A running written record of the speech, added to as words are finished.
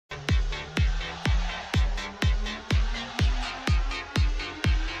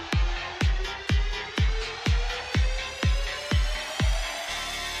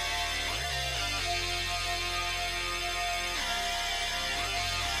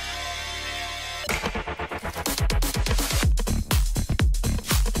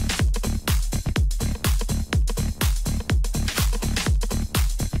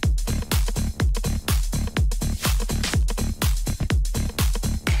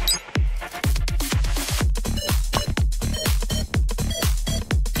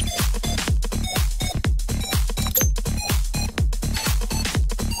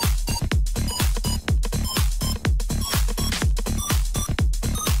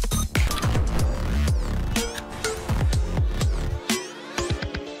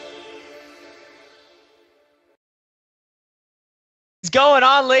going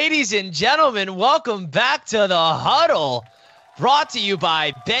on, ladies and gentlemen? Welcome back to the Huddle, brought to you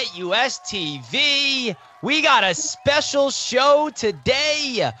by BetUS TV. We got a special show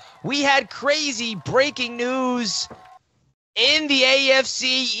today. We had crazy breaking news in the AFC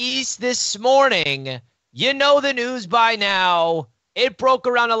East this morning. You know the news by now. It broke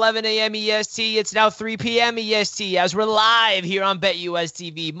around 11 a.m. EST. It's now 3 p.m. EST as we're live here on BetUS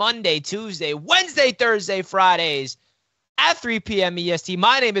TV Monday, Tuesday, Wednesday, Thursday, Fridays at 3 p.m. EST.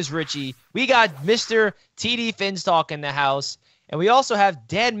 My name is Richie. We got Mr. TD Phins talk in the house. And we also have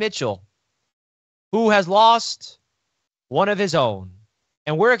Dan Mitchell, who has lost one of his own.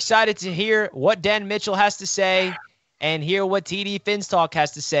 And we're excited to hear what Dan Mitchell has to say and hear what TD Phins talk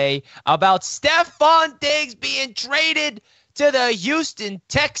has to say about Stefon Diggs being traded to the Houston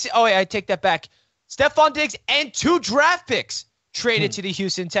Texans. Oh, wait, I take that back. Stefon Diggs and 2 draft picks traded to the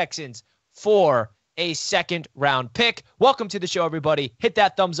Houston Texans for a second-round pick. Welcome to the show, everybody. Hit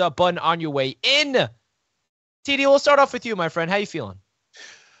that thumbs up button on your way in. TD, we'll start off with you, my friend. How you feeling?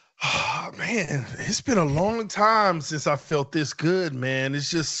 Oh, man, it's been a long time since I felt this good, man.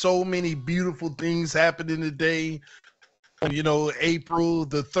 It's just so many beautiful things happening today. You know, April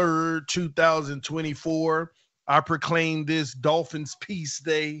the 3rd, 2024, I proclaimed this Dolphins Peace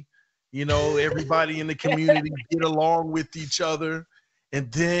Day. You know, everybody in the community get along with each other. And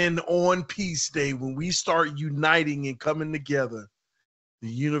then on Peace Day, when we start uniting and coming together, the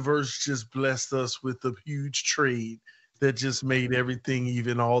universe just blessed us with a huge trade that just made everything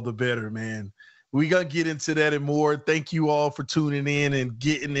even all the better, man. We're going to get into that and more. Thank you all for tuning in and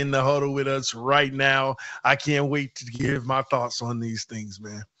getting in the huddle with us right now. I can't wait to give my thoughts on these things,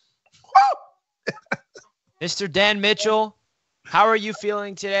 man. Mr. Dan Mitchell, how are you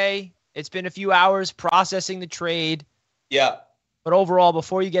feeling today? It's been a few hours processing the trade. Yeah. But overall,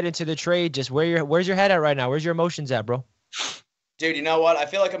 before you get into the trade, just where's your head at right now? Where's your emotions at, bro? Dude, you know what? I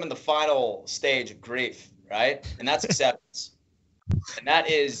feel like I'm in the final stage of grief, right? And that's acceptance. And that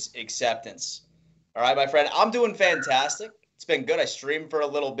is acceptance. All right, my friend, I'm doing fantastic. It's been good. I streamed for a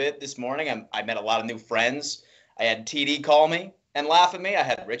little bit this morning. I met a lot of new friends. I had TD call me and laugh at me. I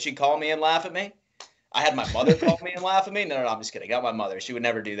had Richie call me and laugh at me. I had my mother call me and laugh at me. No, I'm just kidding. I got my mother. She would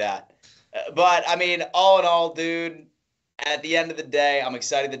never do that. But, I mean, all in all, dude, at the end of the day, I'm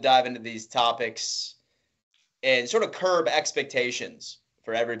excited to dive into these topics and sort of curb expectations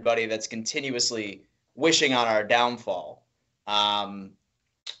for everybody that's continuously wishing on our downfall. All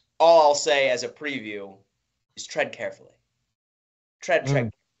I'll say as a preview is tread carefully. Tread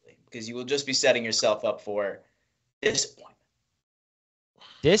carefully, because you will just be setting yourself up for disappointment.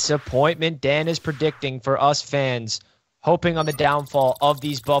 Disappointment Dan is predicting for us fans, hoping on the downfall of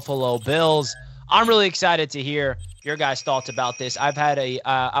these Buffalo Bills. I'm really excited to hear your guys' thoughts about this. I've had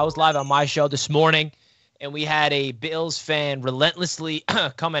I was live on my show this morning, and we had a Bills fan relentlessly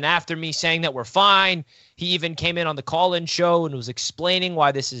coming after me saying that we're fine. He even came in on the call-in show and was explaining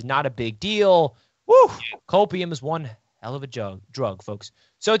why this is not a big deal. Woo! Copium is one hell of a drug, folks.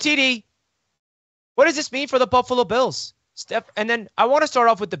 So, TD, what does this mean for the Buffalo Bills? And then I want to start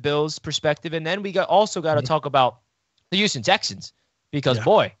off with the Bills' perspective, and then we also got to talk about the Houston Texans because,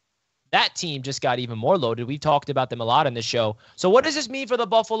 boy, that team just got even more loaded. We've talked about them a lot in this show. So what does this mean for the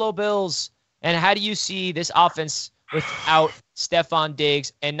Buffalo Bills, and how do you see this offense without Stefon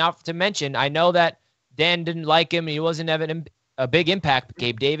Diggs? And not to mention, I know that Dan didn't like him. He wasn't having a big impact.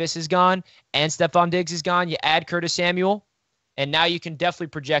 Gabe Davis is gone, and Stefon Diggs is gone. You add Curtis Samuel, and now you can definitely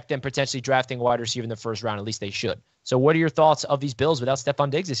project them potentially drafting a wide receiver in the first round. At least they should. So what are your thoughts of these Bills without Stefon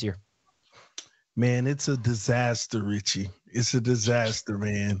Diggs this year? Man, it's a disaster, Richie. It's a disaster,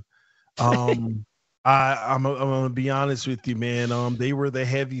 man. I'm gonna be honest with you, man. They were the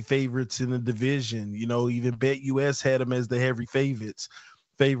heavy favorites in the division. You know, even BetUS had them as the heavy favorites.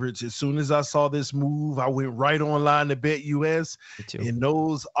 As soon as I saw this move, I went right online to BetUS, and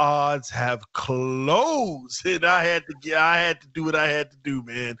those odds have closed. And I had to do what I had to do,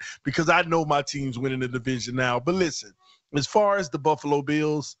 man, because I know my team's winning the division now. But listen, as far as the Buffalo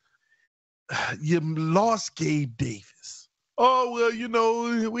Bills, you lost Gabe Davis. Oh, well, you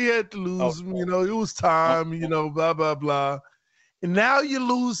know, we had to lose him. You know, it was time, you know, blah, blah, blah. And now you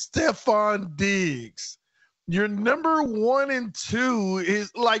lose Stefon Diggs. Your number 1 and 2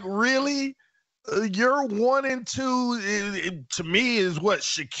 is like, really? Your 1 and 2 to me is what?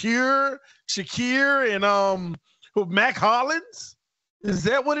 Shakir and Mac Hollins? Is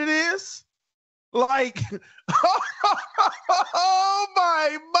that what it is? Like, oh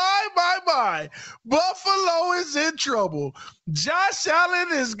my. Buffalo is in trouble. Josh Allen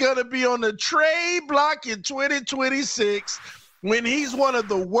is going to be on the trade block in 2026. when he's one of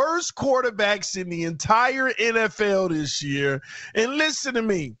the worst quarterbacks in the entire NFL this year. And listen to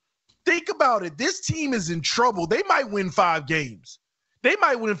me. Think about it. This team is in trouble. They might win 5 games. Let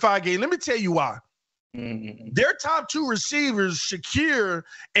me tell you why. Their top 2 receivers, Shakir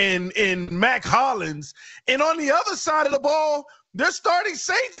and Mac Hollins. And on the other side of the ball, they're starting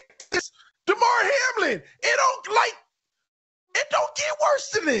safety is DeMar Hamlin. It don't get worse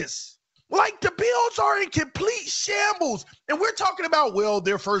than this. Like, the Bills are in complete shambles. And we're talking about, well,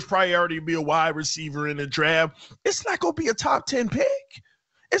 their first priority will be a wide receiver in the draft. It's not going to be a top 10 pick.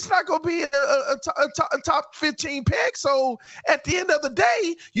 It's not going to be a top 15 pick. So at the end of the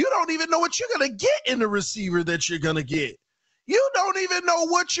day, you don't even know what you're going to get in the receiver that you're going to get. You don't even know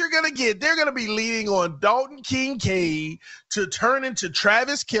what you're going to get. They're going to be leaning on Dalton Kincaid to turn into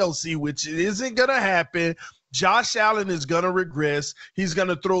Travis Kelce, which isn't going to happen. Josh Allen is going to regress. He's going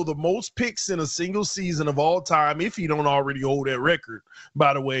to throw the most picks in a single season of all time, if he don't already hold that record,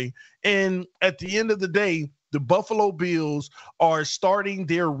 by the way. And at the end of the day, the Buffalo Bills are starting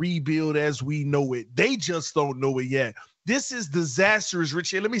their rebuild as we know it. They just don't know it yet. This is disastrous,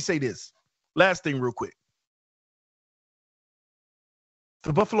 Richie. Let me say this. Last thing real quick.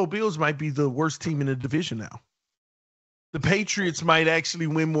 The Buffalo Bills might be the worst team in the division now. The Patriots might actually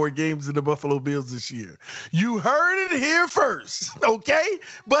win more games than the Buffalo Bills this year. You heard it here first, okay?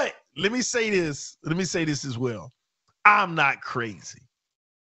 But let me say this. As well. I'm not crazy.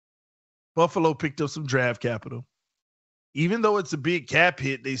 Buffalo picked up some draft capital. Even though it's a big cap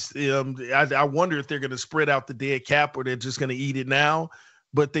hit, I wonder if they're going to spread out the dead cap or they're just going to eat it now.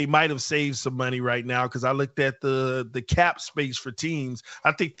 But they might have saved some money right now because I looked at the cap space for teams.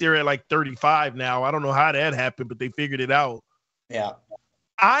 I think they're at like 35 now. I don't know how that happened, but they figured it out. Yeah.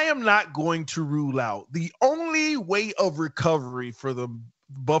 I am not going to rule out the only way of recovery for the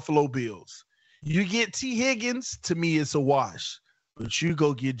Buffalo Bills. You get T. Higgins, to me, it's a wash. But you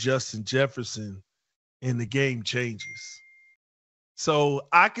go get Justin Jefferson, and the game changes. So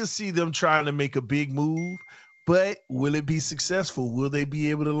I can see them trying to make a big move. But will it be successful? Will they be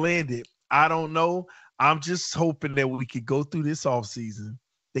able to land it? I don't know. I'm just hoping that we could go through this offseason.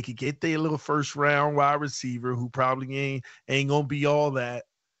 They could get their little first-round wide receiver who probably ain't going to be all that.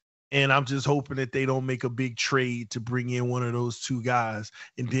 And I'm just hoping that they don't make a big trade to bring in one of those 2 guys,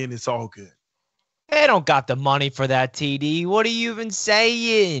 and then it's all good. They don't got the money for that, TD. What are you even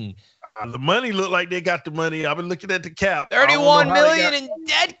saying? The money look like they got the money. I've been looking at the cap. $31 million in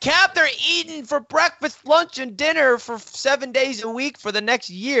dead cap. They're eating for breakfast, lunch, and dinner for 7 days a week for the next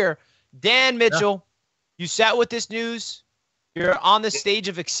year. Dan Mitchell, You sat with this news. You're on the stage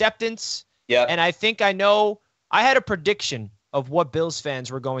of acceptance. Yeah. And I think I know. I had a prediction of what Bills fans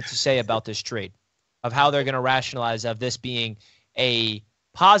were going to say about this trade, of how they're going to rationalize of this being a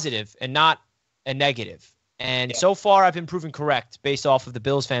positive and not a negative. And so far, I've been proven correct based off of the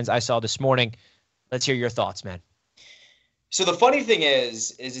Bills fans I saw this morning. Let's hear your thoughts, man. So the funny thing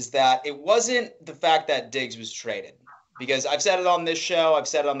is that it wasn't the fact that Diggs was traded, because I've said it on this show, I've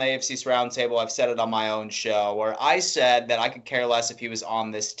said it on the AFC's Roundtable, I've said it on my own show, where I said that I could care less if he was on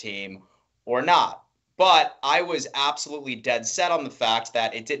this team or not. But I was absolutely dead set on the fact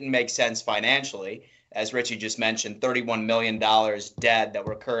that it didn't make sense financially. As Richie just mentioned, $31 million dead that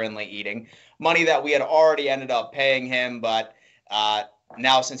we're currently eating. Money that we had already ended up paying him, but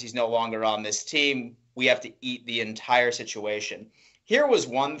now since he's no longer on this team, we have to eat the entire situation. Here was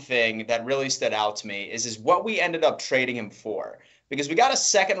one thing that really stood out to me is what we ended up trading him for. Because we got a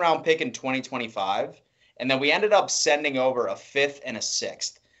 2nd-round pick in 2025, and then we ended up sending over a 5th and a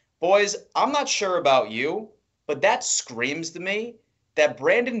 6th. Boys, I'm not sure about you, but that screams to me that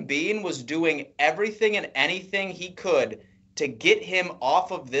Brandon Beane was doing everything and anything he could to get him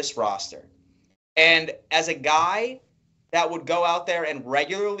off of this roster. And as a guy that would go out there and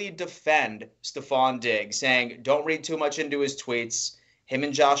regularly defend Stefon Diggs, saying, don't read too much into his tweets, him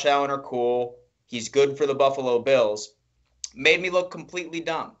and Josh Allen are cool, he's good for the Buffalo Bills, made me look completely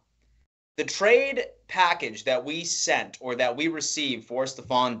dumb. The trade package that we sent or that we received for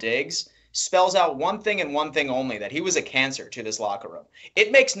Stefon Diggs spells out one thing and one thing only, that he was a cancer to this locker room.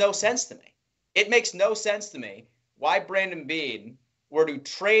 It makes no sense to me. It makes no sense to me why Brandon Beane were to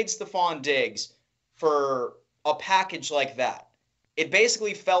trade Stefon Diggs for a package like that. It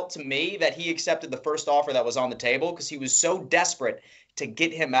basically felt to me that he accepted the first offer that was on the table because he was so desperate to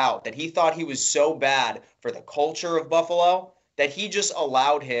get him out, that he thought he was so bad for the culture of Buffalo that he just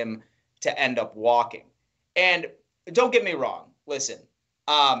allowed him to end up walking. And don't get me wrong. Listen,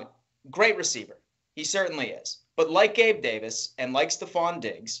 great receiver. He certainly is. But like Gabe Davis and like Stefon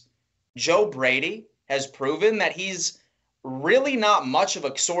Diggs, Joe Brady has proven that he's really not much of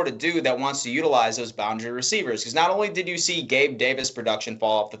a sort of dude that wants to utilize those boundary receivers. Because not only did you see Gabe Davis' production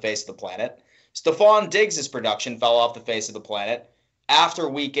fall off the face of the planet, Stefon Diggs' production fell off the face of the planet after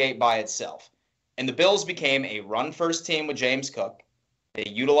week 8 by itself. And the Bills became a run-first team with James Cook. They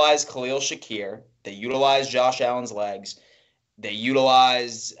utilized Khalil Shakir. They utilized Josh Allen's legs. They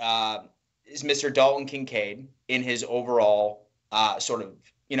utilized Mr. Dalton Kincaid in his overall sort of,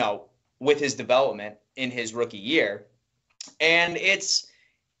 with his development in his rookie year. And it's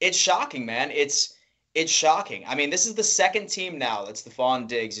shocking, man. It's shocking. I mean, this is the second team now that Stefon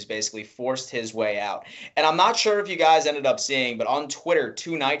Diggs has basically forced his way out. And I'm not sure if you guys ended up seeing, but on Twitter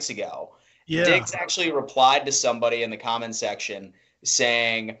 2 nights ago, Diggs actually replied to somebody in the comment section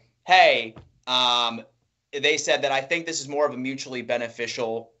saying, hey, they said that I think this is more of a mutually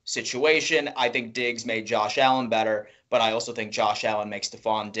beneficial situation. I think Diggs made Josh Allen better, but I also think Josh Allen makes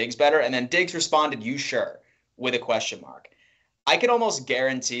Stefon Diggs better. And then Diggs responded, you sure? With a question mark. I can almost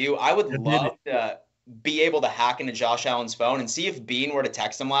guarantee you, I would love to be able to hack into Josh Allen's phone and see if Bean were to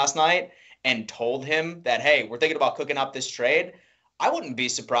text him last night and told him that, hey, we're thinking about cooking up this trade. I wouldn't be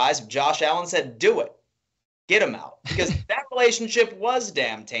surprised if Josh Allen said, do it. Get him out. Because that relationship was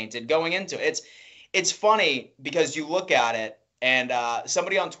damn tainted going into it. It's funny because you look at it, and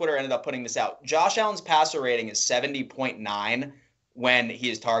somebody on Twitter ended up putting this out. Josh Allen's passer rating is 70.9 when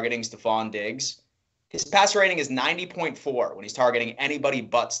he is targeting Stefon Diggs. His passer rating is 90.4 when he's targeting anybody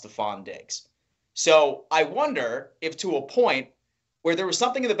but Stefon Diggs. So I wonder if to a point where there was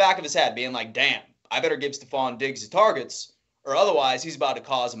something in the back of his head being like, damn, I better give Stefon Diggs his targets or otherwise he's about to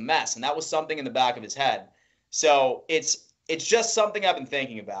cause a mess. And that was something in the back of his head. So it's just something I've been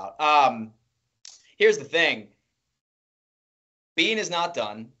thinking about. Here's the thing. Bean is not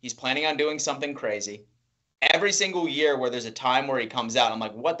done. He's planning on doing something crazy. Every single year where there's a time where he comes out, I'm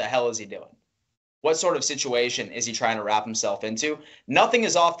like, what the hell is he doing? What sort of situation is he trying to wrap himself into? Nothing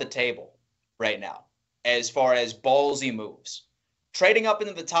is off the table right now as far as ballsy moves. Trading up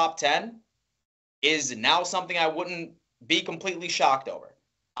into the top 10 is now something I wouldn't be completely shocked over.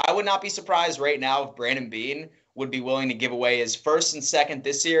 I would not be surprised right now if Brandon Bean would be willing to give away his first and second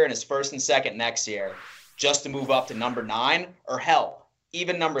this year and his first and second next year just to move up to number 9 or hell,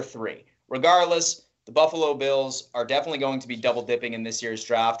 even number 3. Regardless, the Buffalo Bills are definitely going to be double dipping in this year's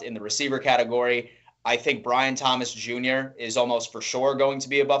draft in the receiver category. I think Brian Thomas Jr. is almost for sure going to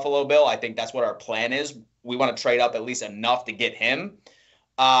be a Buffalo Bill. I think that's what our plan is. We want to trade up at least enough to get him.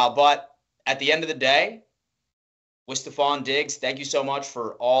 But at the end of the day, with Stefon Diggs, thank you so much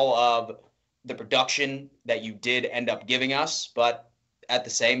for all of the production that you did end up giving us. But at the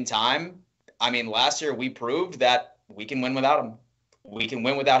same time, I mean, last year we proved that we can win without him. We can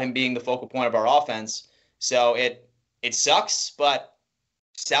win without him being the focal point of our offense. So it sucks, but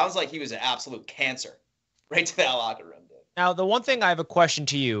sounds like he was an absolute cancer right to that locker room, dude. Now, the one thing I have a question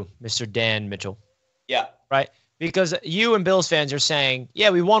to you, Mr. Dan Mitchell. Yeah. Right? Because you and Bills fans are saying,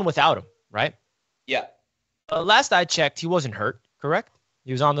 yeah, we won without him, right? Yeah. Last I checked, he wasn't hurt, correct?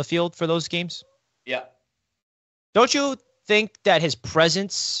 He was on the field for those games? Yeah. Don't you think that his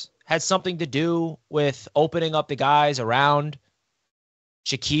presence had something to do with opening up the guys around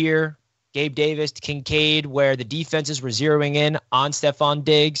Shakir, Gabe Davis, Kincaid, where the defenses were zeroing in on Stefon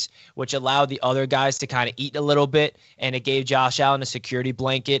Diggs, which allowed the other guys to kind of eat a little bit, and it gave Josh Allen a security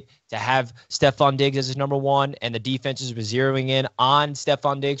blanket to have Stefon Diggs as his number 1, and the defenses were zeroing in on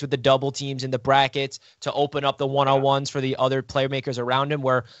Stefon Diggs with the double teams in the brackets to open up the one-on-ones for the other playmakers around him,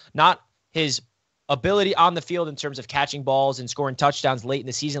 where not his ability on the field in terms of catching balls and scoring touchdowns late in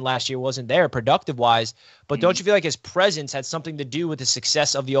the season last year wasn't there productive-wise, but don't you feel like his presence had something to do with the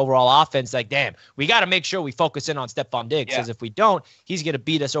success of the overall offense? Like, damn, we got to make sure we focus in on Stefon Diggs, because if we don't, he's going to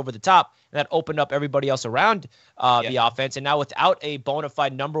beat us over the top, and that opened up everybody else around the offense. And now without a bona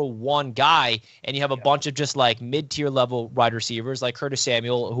fide number 1 guy, and you have a bunch of just like mid-tier level wide receivers like Curtis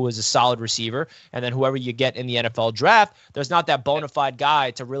Samuel, who is a solid receiver, and then whoever you get in the NFL draft, there's not that bona fide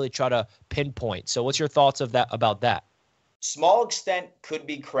guy to really try to pinpoint. So what's your thoughts about that? Small extent could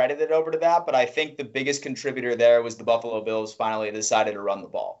be credited over to that, but I think the biggest contributor there was the Buffalo Bills finally decided to run the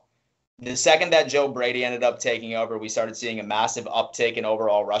ball. The second that Joe Brady ended up taking over, we started seeing a massive uptick in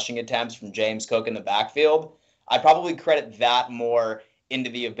overall rushing attempts from James Cook in the backfield. I'd probably credit that more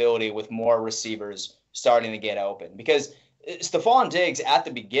into the ability with more receivers starting to get open. Because Stefon Diggs, at the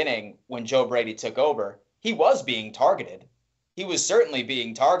beginning, when Joe Brady took over, he was being targeted. He was certainly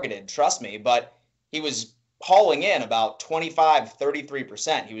being targeted, trust me, but he was hauling in about 25,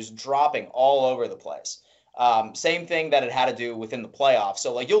 33%. He was dropping all over the place. Same thing that it had to do within the playoffs.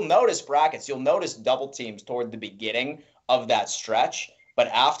 So, like, you'll notice brackets, you'll notice double teams toward the beginning of that stretch, but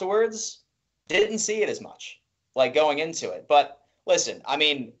afterwards, didn't see it as much. like going into it. But listen, I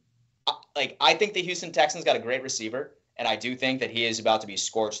mean, I think the Houston Texans got a great receiver, and I do think that he is about to be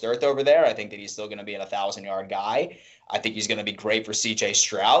scorched earth over there. I think that he's still going to be an 1,000-yard guy. I think he's going to be great for C.J.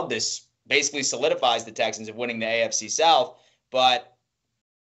 Stroud. This basically solidifies the Texans of winning the AFC South. But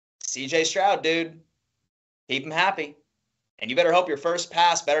C.J. Stroud, dude, keep him happy. And you better hope your first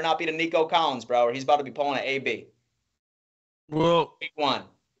pass better not be to Nico Collins, bro, or he's about to be pulling an AB. Well, Week 1.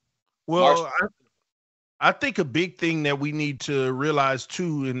 Well, I think a big thing that we need to realize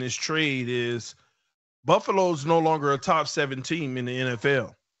too in this trade is Buffalo's no longer a top 7 team in the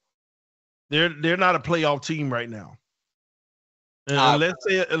NFL. They're not a playoff team right now. And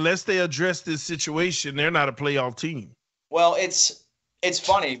unless they address this situation, they're not a playoff team. Well, it's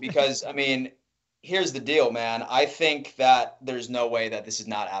funny because I mean, here's the deal, man. I think that there's no way that this is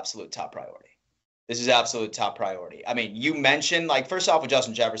not absolute top priority. This is absolute top priority. I mean, you mentioned, like, first off with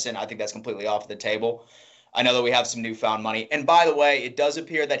Justin Jefferson, I think that's completely off the table. I know that we have some newfound money. And by the way, it does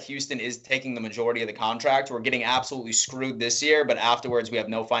appear that Houston is taking the majority of the contract. We're getting absolutely screwed this year, but afterwards we have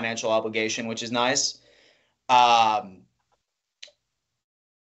no financial obligation, which is nice.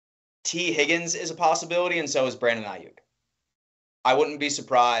 T. Higgins is a possibility, and so is Brandon Ayuk. I wouldn't be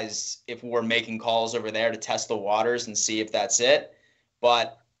surprised if we're making calls over there to test the waters and see if that's it.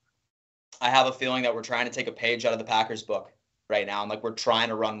 But I have a feeling that we're trying to take a page out of the Packers book right now. And like, we're trying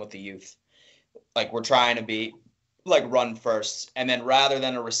to run with the youth. Like, we're trying to be like run first. And then rather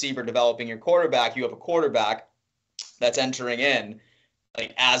than a receiver developing your quarterback, you have a quarterback that's entering in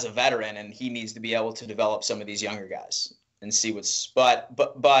like as a veteran, and he needs to be able to develop some of these younger guys and see what's, but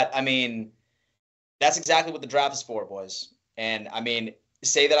I mean, that's exactly what the draft is for, boys. And I mean,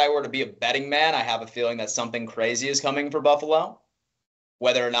 say that I were to be a betting man, I have a feeling that something crazy is coming for Buffalo.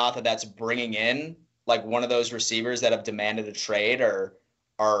 Whether or not that's bringing in like one of those receivers that have demanded a trade or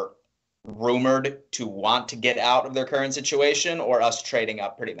are rumored to want to get out of their current situation, or us trading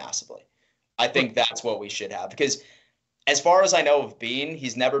up pretty massively. I think that's what we should have. Because as far as I know of Bean,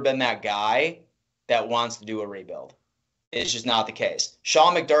 he's never been that guy that wants to do a rebuild. It's just not the case.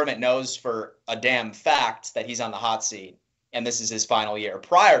 Sean McDermott knows for a damn fact that he's on the hot seat, and this is his final year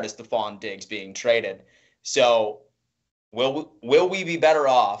prior to Stefon Diggs being traded. So will we be better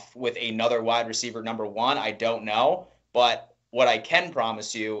off with another wide receiver number 1? I don't know. But what I can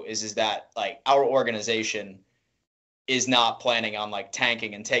promise you is that like our organization is not planning on like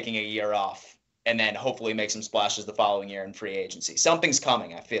tanking and taking a year off and then hopefully make some splashes the following year in free agency. Something's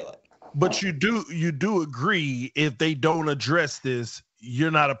coming. I feel it. But you do agree if they don't address this,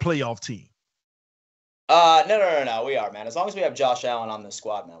 you're not a playoff team. No. We are, man. As long as we have Josh Allen on the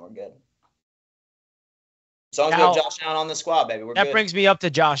squad, man, we're good. As long as we have Josh Allen on the squad, baby, we're good. That brings me up to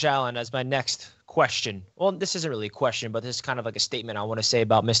Josh Allen as my next question. Well, this isn't really a question, but this is kind of like a statement I want to say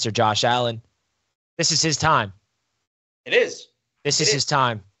about Mr. Josh Allen. This is his time. It is. This is his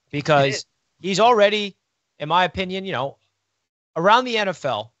time because he's already, in my opinion, around the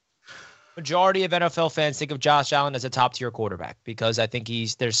NFL, majority of NFL fans think of Josh Allen as a top-tier quarterback because I think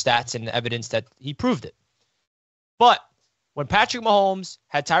there's stats and evidence that he proved it. But when Patrick Mahomes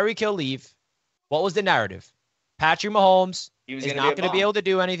had Tyreek Hill leave, what was the narrative? Patrick Mahomes is not going to be able to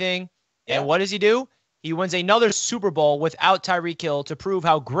do anything. Yeah. And what does he do? He wins another Super Bowl without Tyreek Hill to prove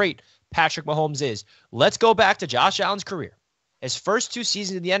how great Patrick Mahomes is. Let's go back to Josh Allen's career. His first 2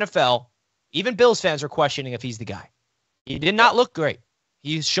 seasons in the NFL, even Bills fans were questioning if he's the guy. He did not look great.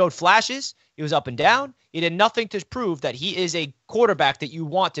 He showed flashes. He was up and down. He did nothing to prove that he is a quarterback that you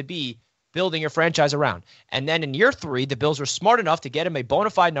want to be building your franchise around. And then in year 3, the Bills were smart enough to get him a bona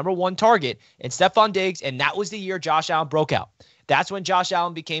fide number 1 target in Stefon Diggs, and that was the year Josh Allen broke out. That's when Josh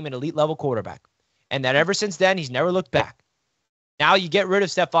Allen became an elite level quarterback. And that ever since then, he's never looked back. Now you get rid of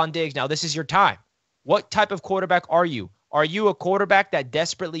Stefon Diggs. Now this is your time. What type of quarterback are you? Are you a quarterback that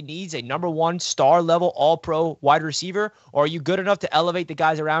desperately needs a number 1 star level all-pro wide receiver, or are you good enough to elevate the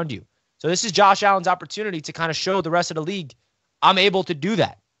guys around you? So this is Josh Allen's opportunity to kind of show the rest of the league, I'm able to do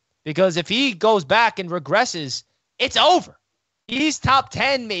that. Because if he goes back and regresses, it's over. He's top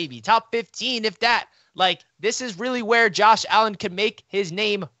 10 maybe, top 15 if that. Like, this is really where Josh Allen can make his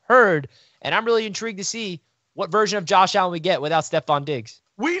name heard. And I'm really intrigued to see what version of Josh Allen we get without Stefon Diggs.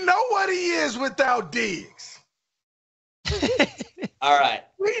 We know what he is without Diggs. All right.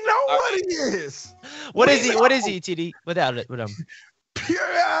 We know what he is. What is he, TD, without it, with him?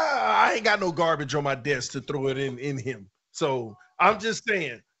 I ain't got no garbage on my desk to throw it in him. So I'm just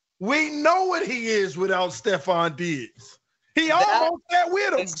saying, we know what he is without Stefon Diggs. He almost got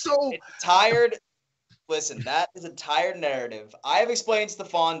with him. So it's tired. Listen, that is a tired narrative. I have explained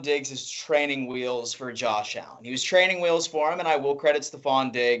Stefon Diggs' training wheels for Josh Allen. He was training wheels for him, and I will credit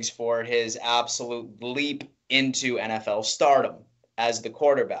Stefon Diggs for his absolute leap into NFL stardom as the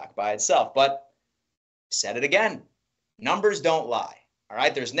quarterback by itself. But said it again, numbers don't lie. All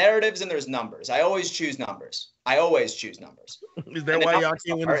right, there's narratives and there's numbers. I always choose numbers. Is that why y'all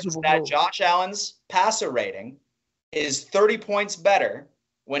can't win the Super Bowl? That Josh Allen's passer rating is 30 points better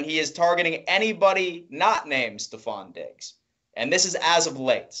when he is targeting anybody not named Stefon Diggs. And this is as of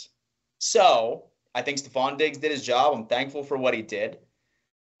late. So I think Stefon Diggs did his job. I'm thankful for what he did.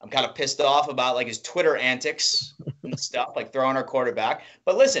 I'm kind of pissed off about like his Twitter antics and stuff, like throwing our quarterback.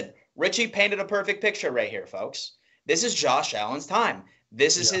 But listen, Richie painted a perfect picture right here, folks. This is Josh Allen's time.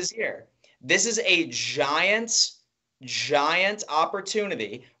 This is his year. This is a giant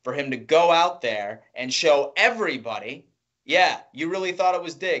opportunity for him to go out there and show everybody, yeah, you really thought it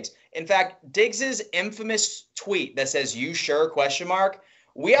was Diggs. In fact, Diggs's infamous tweet that says, "You sure?" ?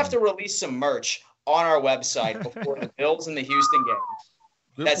 We have to release some merch on our website before the Bills and the Houston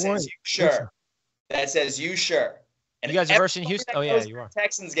game. That says, "You sure?" That says, "You sure?" And you guys are versing Houston? Oh, yeah, you are.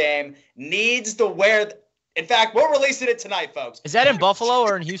 Texans game needs to wear in fact, we're releasing it tonight, folks. Is that in Buffalo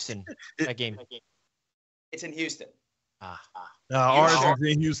or in Houston, that game? It's in Houston. Ours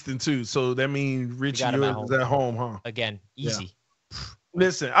is in Houston, too. So that means Richie is at home, huh? Again, easy. Yeah.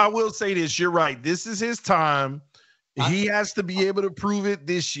 Listen, I will say this. You're right. This is his time. He has to be able to prove it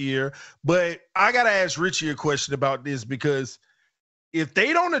this year. But I got to ask Richie a question about this, because if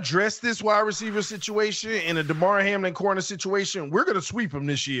they don't address this wide receiver situation and a DeMar Hamlin corner situation, we're going to sweep them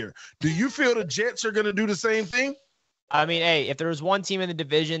this year. Do you feel the Jets are going to do the same thing? I mean, hey, if there was one team in the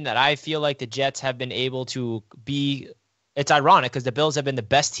division that I feel like the Jets have been able to be, it's ironic because the Bills have been the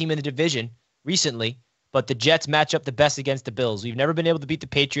best team in the division recently, but the Jets match up the best against the Bills. We've never been able to beat the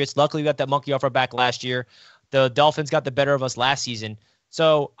Patriots. Luckily, we got that monkey off our back last year. The Dolphins got the better of us last season.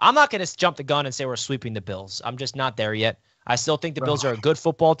 So I'm not going to jump the gun and say we're sweeping the Bills. I'm just not there yet. I still think the Bills are a good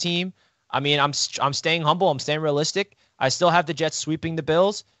football team. I mean, I'm staying humble. I'm staying realistic. I still have the Jets sweeping the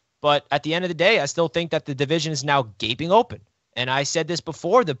Bills. But at the end of the day, I still think that the division is now gaping open. And I said this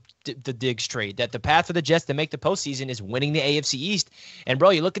before the Diggs trade, that the path for the Jets to make the postseason is winning the AFC East. And,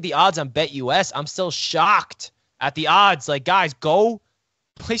 bro, you look at the odds on BetUS, I'm still shocked at the odds. Like, guys, go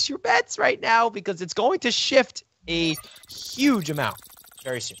place your bets right now because it's going to shift a huge amount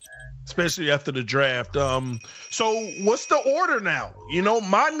very soon. Especially after the draft. So what's the order now? You know,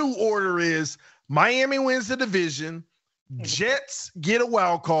 my new order is Miami wins the division, Jets get a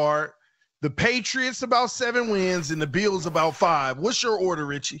wild card, the Patriots about 7 wins, and the Bills about 5. What's your order,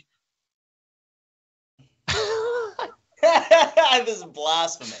 Richie? This is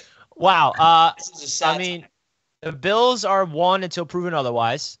blasphemy. Wow. I mean, the Bills are 1 until proven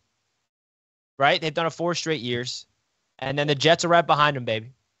otherwise, right? They've done it 4 straight years. And then the Jets are right behind them,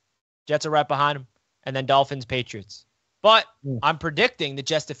 baby. Jets are right behind them, and then Dolphins, Patriots. But I'm predicting the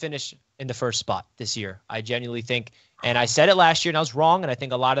Jets to finish in the first spot this year. I genuinely think, and I said it last year, and I was wrong, and I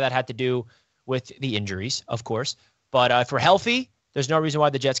think a lot of that had to do with the injuries, of course. But if we're healthy, there's no reason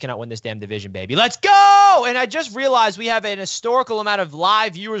why the Jets cannot win this damn division, baby. Let's go! And I just realized we have an historical amount of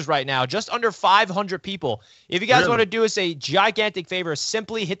live viewers right now, just under 500 people. If you guys want to do us a gigantic favor,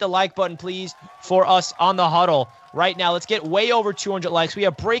 simply hit the like button, please, for us on the Huddle right now. Let's get way over 200 likes. We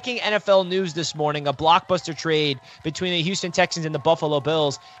have breaking NFL news this morning, a blockbuster trade between the Houston Texans and the Buffalo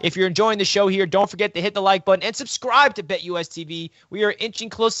Bills. If you're enjoying the show here, don't forget to hit the like button and subscribe to BetUS TV. We are inching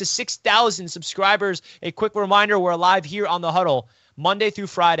close to 6,000 subscribers. A quick reminder, we're live here on the Huddle Monday through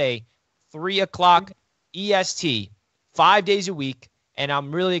Friday, 3 o'clock EST, 5 days a week. And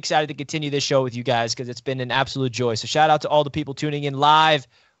I'm really excited to continue this show with you guys because it's been an absolute joy. So shout out to all the people tuning in live.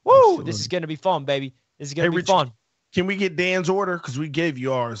 Woo! Absolutely. This is going to be fun, baby. This is going to be fun. Can we get Dan's order? Because we gave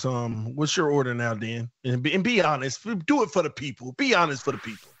you ours. What's your order now, Dan? And be honest. Do it for the people. Be honest for the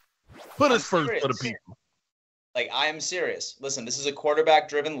people. Put us first for the people. Like, I am serious. Listen, this is a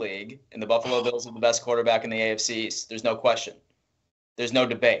quarterback-driven league, and the Buffalo Bills are the best quarterback in the AFC East. There's no question. There's no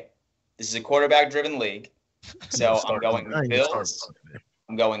debate. This is a quarterback-driven league. So I'm going Bills,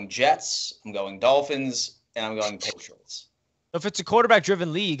 I'm going Jets, I'm going Dolphins, and I'm going Patriots. If it's a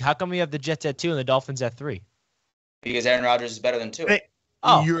quarterback-driven league, how come we have the Jets at 2 and the Dolphins at 3? Because Aaron Rodgers is better than 2. Hey,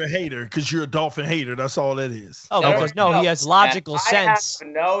 you're a hater because you're a Dolphin hater. That's all that is. Oh, because he has logical sense. I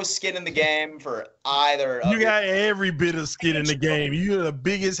have no skin in the game for either. You got every bit of skin in the game. You're the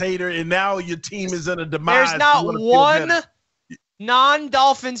biggest hater, and now your team is in a demise. There's not one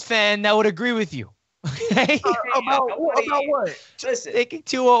non-Dolphins fan that would agree with you. Okay? About what? Listen, taking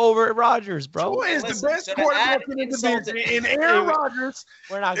Tua over Rodgers, bro. Tua is the best quarterback in the division, and Aaron Rodgers.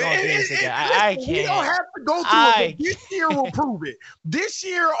 We're not going to do this again. I can't. We don't have to go through it. This year will prove it. This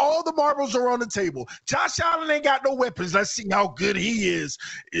year, all the marbles are on the table. Josh Allen ain't got no weapons. Let's see how good he is.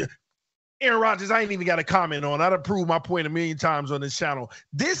 Aaron Rodgers, I ain't even got to comment on. I've proved my point a million times on this channel.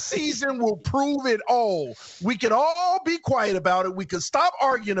 This season will prove it all. We can all be quiet about it. We can stop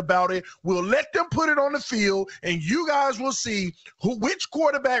arguing about it. We'll let them put it on the field, and you guys will see which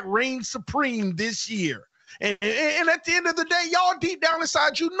quarterback reigns supreme this year. And at the end of the day, y'all deep down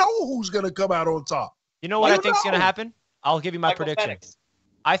inside, you know who's going to come out on top. You know what I think is going to happen? I'll give you my prediction.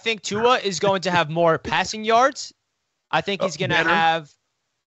 I think Tua is going to have more passing yards. I think he's going to have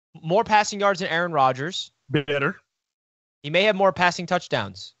more passing yards than Aaron Rodgers. Better. He may have more passing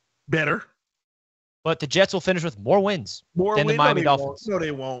touchdowns. Better. But the Jets will finish with more wins than the Miami Dolphins. No,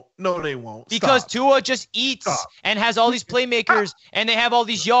 they won't. No, they won't. Because Tua just eats and has all these playmakers and they have all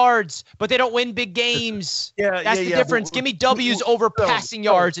these yards, but they don't win big games. That's the difference. Give me W's over passing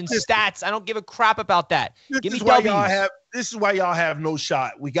yards and stats. I don't give a crap about that. Give me W's. This is why y'all have no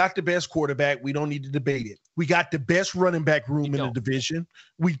shot. We got the best quarterback. We don't need to debate it. We got the best running back room in the division.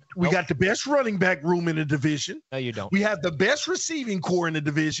 We got the best running back room in the division. No, you don't. We have the best receiving core in the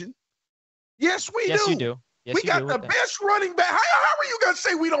division. Yes, we do. Yes, you do. Yes, we got the best running back. How are you going to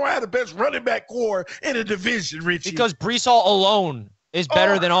say we don't have the best running back core in the division, Richie? Because Breece Hall alone is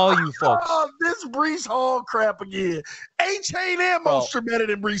better than all you folks. This Breece Hall crap again. A-Chain and Monster better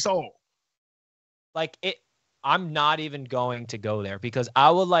than Breece Hall. Like, I'm not even going to go there because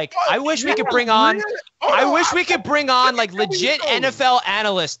I wish we could bring on like legit NFL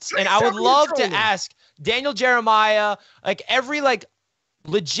analysts. And I would love to ask Daniel Jeremiah, like every like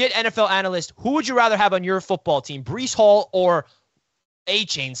legit NFL analyst, who would you rather have on your football team, Breece Hall or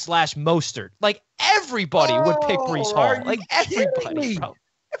A-Chain / Mostert? Like everybody would pick Breece Hall. Like everybody, bro.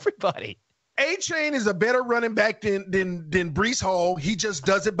 Everybody. A-Chain is a better running back than Breece Hall. He just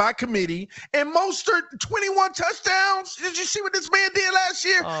does it by committee. And Mostert, 21 touchdowns. Did you see what this man did last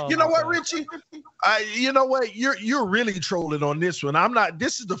year? You know what, Richie? You know what? You're really trolling on this one. I'm not.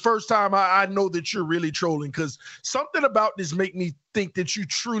 This is the first time I know that you're really trolling because something about this make me think that you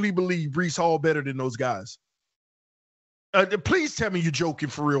truly believe Breece Hall better than those guys. Please tell me you're joking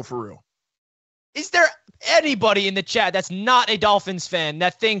for real, for real. Is there anybody in the chat that's not a Dolphins fan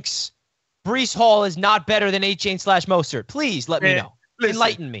that thinks Breece Hall is not better than A-Chain / Mostert? Please let me know.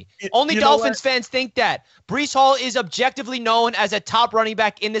 Enlighten me. Only Dolphins fans think that. Breece Hall is objectively known as a top running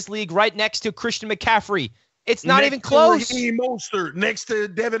back in this league right next to Christian McCaffrey. It's not even close. Raheem Mostert next to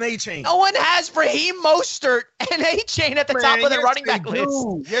Devin A-Chain. No one has Raheem Mostert and A-Chain at the top of the running back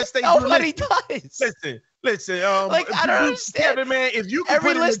list. Yes, they do. Nobody does. Listen, like I don't understand. Kevin, man, if you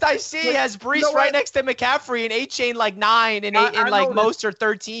every list I see has Breece right next to McCaffrey and A-Chain like 9 and Mostert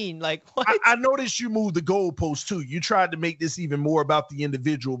 13. Like what? I noticed you moved the goalpost too. You tried to make this even more about the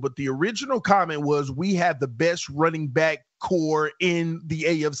individual, but the original comment was we have the best running back core in the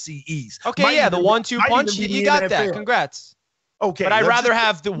AFC East. Okay, the 1-2 punch. You got that. Congrats. Okay, but I'd rather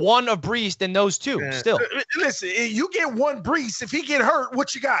have the one of Breece than those two. Still, listen. You get one Breece. If he get hurt,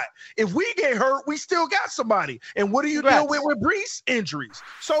 what you got? If we get hurt, we still got somebody. And what do you deal with Breece? Injuries.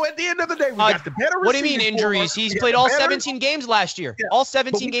 So at the end of the day, we got the better. What do you mean injuries? He's played all 17 games last year. Yeah. All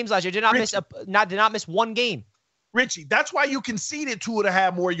 17 games last year. Did not miss one game. Richie, that's why you conceded Tua to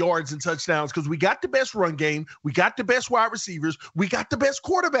have more yards and touchdowns because we got the best run game. We got the best wide receivers. We got the best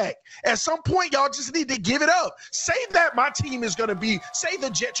quarterback. At some point, y'all just need to give it up. Say that my team is going to be – say the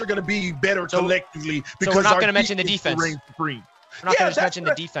Jets are going to be better collectively because we're not going to mention the defense. We're not going to mention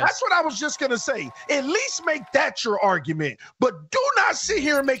the defense. That's what I was just going to say. At least make that your argument. But do not sit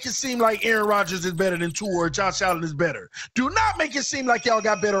here and make it seem like Aaron Rodgers is better than Tua or Josh Allen is better. Do not make it seem like y'all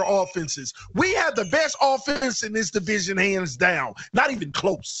got better offenses. We have the best offense in this division, hands down. Not even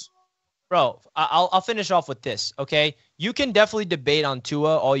close. Bro, I'll finish off with this, okay? You can definitely debate on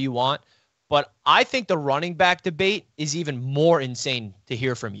Tua all you want, but I think the running back debate is even more insane to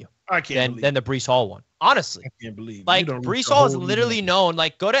hear from you than the Breece Hall one. Honestly, I can't believe like Breece Hall is literally known.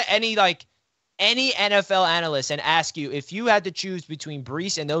 Like, go to any NFL analyst and ask you if you had to choose between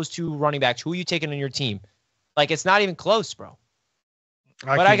Breece and those two running backs, who are you taking on your team? Like, it's not even close, bro.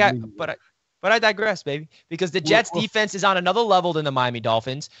 But I digress, baby, because the Jets defense is on another level than the Miami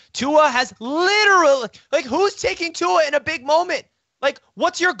Dolphins. Tua has literally who's taking Tua in a big moment? Like,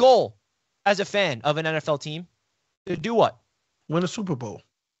 what's your goal as a fan of an NFL team? To do what? Win a Super Bowl.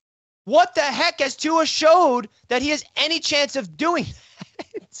 What the heck has Tua showed that he has any chance of doing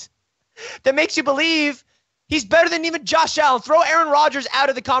that? That makes you believe he's better than even Josh Allen. Throw Aaron Rodgers out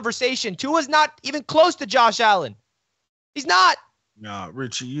of the conversation. Tua's not even close to Josh Allen. He's not. Nah,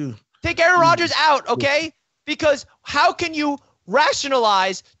 Richie, you. Take Aaron Rodgers out, okay? Because how can you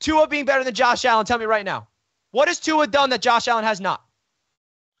rationalize Tua being better than Josh Allen? Tell me right now. What has Tua done that Josh Allen has not?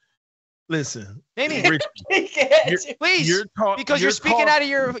 Listen, Maybe. Rich, Please, because you're speaking out of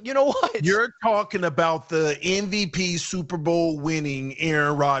your, you know what? You're talking about the MVP Super Bowl winning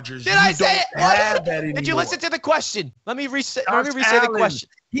Aaron Rodgers. Did I say it? Have that anymore. Did you listen to the question? Let me re-say the question.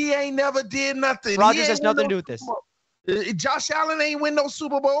 He ain't never did nothing. Rodgers has nothing to do with this. Josh Allen ain't win no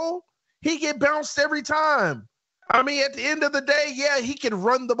Super Bowl. He get bounced every time. I mean, at the end of the day, yeah, he can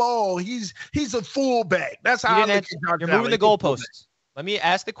run the ball. He's a fullback. That's how I look at Josh Allen. You're moving the goalposts. Let me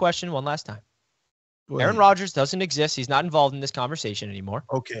ask the question one last time. Aaron Rodgers doesn't exist. He's not involved in this conversation anymore.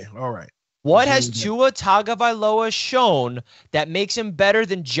 Okay, all right. What has Tua Tagovailoa shown that makes him better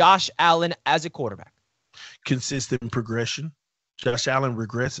than Josh Allen as a quarterback? Consistent progression. Josh Allen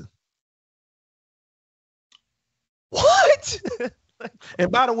regressing. What?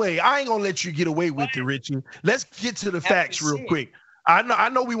 And by the way, I ain't gonna let you get away with it, Richie. Let's get to the facts real quick. I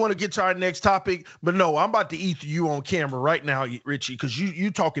know we want to get to our next topic, but no, I'm about to eat you on camera right now, Richie, because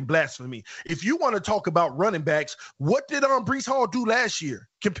you talking blasphemy. If you want to talk about running backs, what did Breece Hall do last year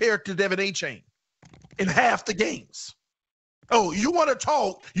compared to Devin Achane in half the games? Oh, you want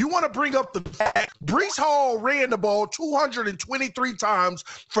to bring up the fact Breece Hall ran the ball 223 times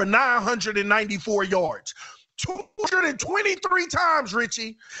for 994 yards. 223 times,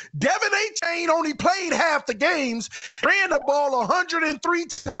 Richie. Devin Achane only played half the games, ran the ball 103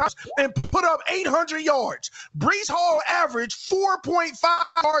 times, and put up 800 yards. Breece Hall averaged 4.5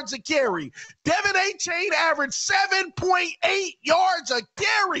 yards a carry. Devin Achane averaged 7.8 yards a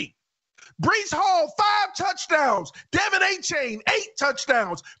carry. Breece Hall, 5 touchdowns. Devin Achane, 8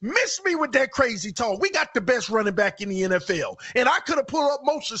 touchdowns. Miss me with that crazy talk. We got the best running back in the NFL. And I could have pulled up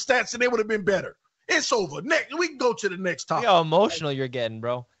most of the stats and they would have been better. It's over. Next, we can go to the next topic. See how emotional you're getting,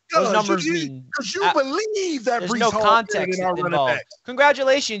 bro. Those numbers mean because you believe that there's Breece no Hall context involved.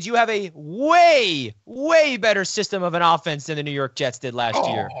 Congratulations, you have a way better system of an offense than the New York Jets did last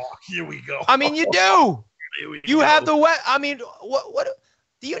year. Here we go. I mean, you do. You have the I mean, what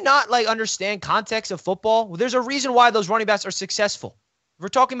do you not understand context of football? Well, there's a reason why those running backs are successful. If we're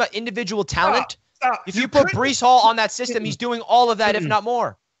talking about individual talent. Stop. If you put Breece Hall on that system, he's doing all of that, if not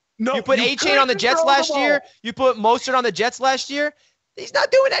more. No, you put Achane on the Jets last year. You put Mostert on the Jets last year. He's not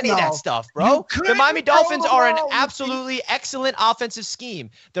doing any of that stuff, bro. The Miami Dolphins are an absolutely excellent offensive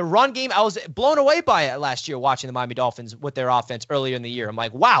scheme. The run game, I was blown away by it last year watching the Miami Dolphins with their offense earlier in the year. I'm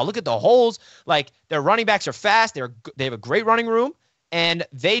like, wow, look at the holes. Like, their running backs are fast. They have a great running room, and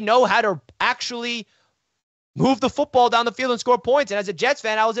they know how to actually move the football down the field and score points. And as a Jets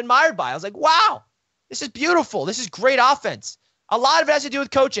fan, I was admired by it. I was like, wow, this is beautiful. This is great offense. A lot of it has to do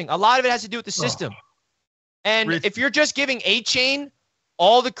with coaching. A lot of it has to do with the system. And if you're just giving Achane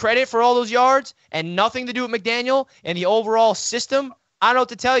all the credit for all those yards and nothing to do with McDaniel and the overall system, I don't know what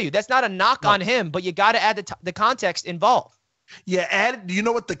to tell you. That's not a knock on him, but you got to add the context involved. Yeah, do you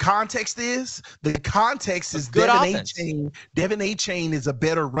know what the context is? The context is Devin Achane is a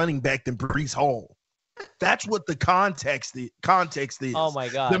better running back than Breece Hall. That's what the context is. Oh my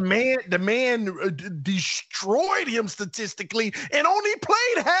God! The man destroyed him statistically and only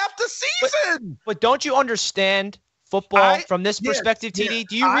played half the season. But don't you understand football from this perspective, TD? Yeah,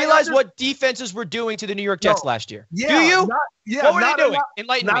 do you realize what defenses were doing to the New York Jets last year? Yeah, do you? What were they doing?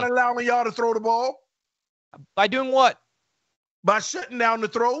 Enlighten me. Not allowing y'all to throw the ball. By doing what? By shutting down the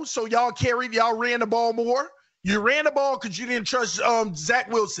throw, so y'all ran the ball more. You ran the ball because you didn't trust Zach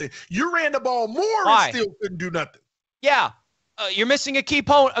Wilson. You ran the ball more and still couldn't do nothing. Yeah, you're missing a key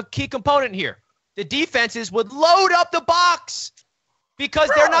component here. The defenses would load up the box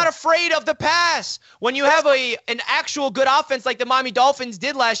because they're not afraid of the pass. When you have an actual good offense like the Miami Dolphins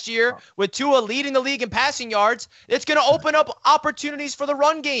did last year with Tua leading the league in passing yards, it's going to open up opportunities for the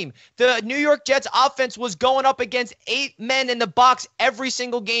run game. The New York Jets offense was going up against 8 men in the box every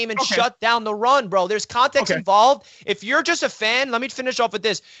single game and shut down the run, bro. There's context involved. If you're just a fan, let me finish off with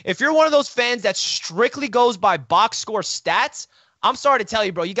this. If you're one of those fans that strictly goes by box score stats, I'm sorry to tell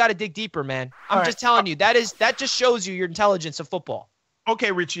you, bro, you got to dig deeper, man. I'm just telling you, that just shows you your intelligence of football.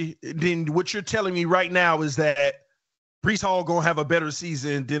 Okay, Richie, then what you're telling me right now is that Breece Hall going to have a better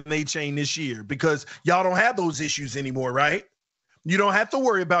season than Achane this year because y'all don't have those issues anymore, right? You don't have to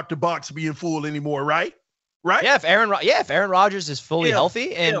worry about the box being full anymore, right? Right? Yeah, if Aaron Rodgers is fully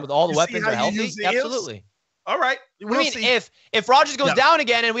healthy and with all the weapons are healthy, absolutely. All right. If Rodgers goes down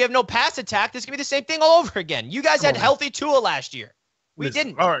again and we have no pass attack, this could be the same thing all over again. You guys had healthy Tua last year. We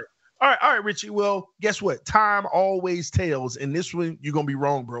didn't. All right, Richie. Well, guess what? Time always tells. And this one, you're going to be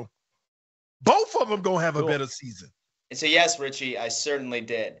wrong, bro. Both of them going to have a better season. And so, yes, Richie, I certainly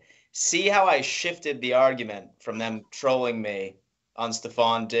did. See how I shifted the argument from them trolling me on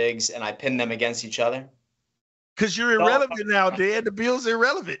Stefon Diggs and I pinned them against each other? Because you're irrelevant now, Dad. The Bills are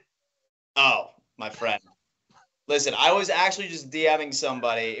irrelevant. Oh, my friend. Listen, I was actually just DMing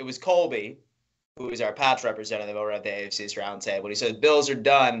somebody. It was Colby, who is our patch representative over at the AFC's roundtable. He said, Bills are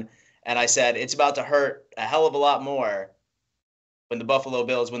done. And I said, it's about to hurt a hell of a lot more when the Buffalo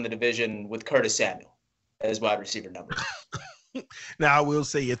Bills win the division with Curtis Samuel as wide receiver number. Now I will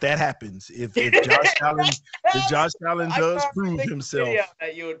say, if that happens, if Josh Allen does prove himself, video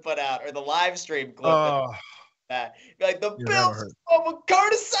that you would put out or the live stream clip, that like the Bills with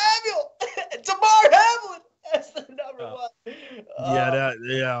Curtis Samuel and Tamar Hamlin. That's the number one.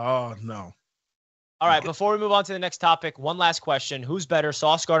 Oh no. All right, before we move on to the next topic, one last question: who's better,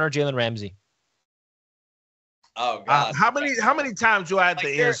 Sauce Gardner or Jalen Ramsey? Oh God! How many times do I have to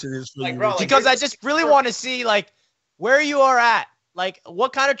answer this for you? Bro, because I just really want to see where you are at. Like,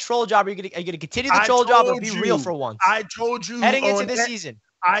 what kind of troll job are you gonna continue the troll job or be real for once? I told you heading into this season.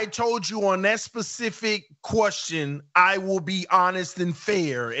 I told you on that specific question, I will be honest and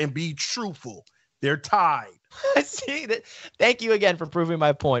fair and be truthful. They're tied. See that? Thank you again for proving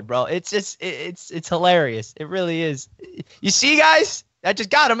my point, bro. It's just it's hilarious. It really is. You see, guys, I just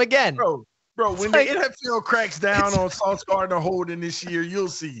got him again, bro. When the NFL cracks down on Sauce Gardner holding this year, you'll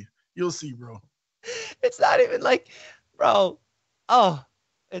see, bro. It's not even bro. Oh,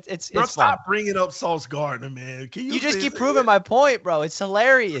 it's stop fun. Bringing up Sauce Gardner, man. You just keep proving my point, bro. It's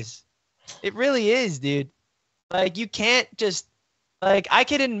hilarious. It really is, dude. You can't just I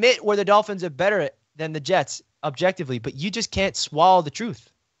can admit where the Dolphins are better than the Jets objectively, but you just can't swallow the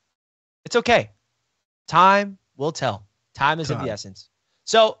truth. It's okay. Time will tell. Time is of the essence.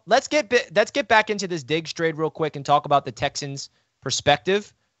 So let's get back into this Diggs trade real quick and talk about the Texans'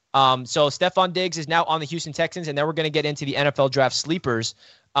 perspective. So Stefon Diggs is now on the Houston Texans, and then we're going to get into the NFL draft sleepers.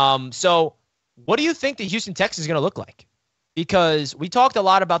 So what do you think the Houston Texans is going to look like? Because we talked a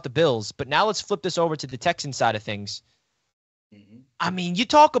lot about the Bills, but now let's flip this over to the Texans side of things. Mm-hmm. I mean, you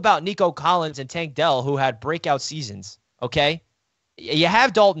talk about Nico Collins and Tank Dell, who had breakout seasons, okay? You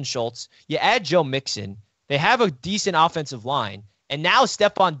have Dalton Schultz. You add Joe Mixon. They have a decent offensive line. And now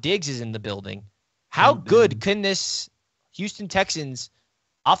Stefon Diggs is in the building. How good can this Houston Texans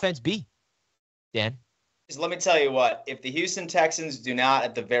offense be, Dan? Let me tell you what. If the Houston Texans do not,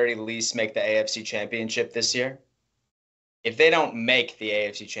 at the very least, make the AFC Championship this year, if they don't make the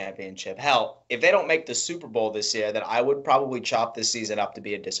AFC Championship, hell, if they don't make the Super Bowl this year, then I would probably chop this season up to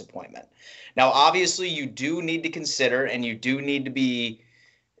be a disappointment. Now, obviously, you do need to consider and you do need to be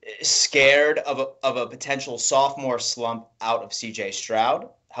scared of a potential sophomore slump out of CJ Stroud.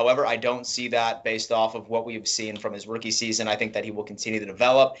 However, I don't see that based off of what we've seen from his rookie season. I think that he will continue to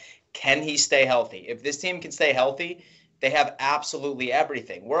develop. Can he stay healthy? If this team can stay healthy, they have absolutely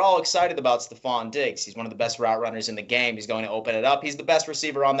everything. We're all excited about Stefon Diggs. He's one of the best route runners in the game. He's going to open it up. He's the best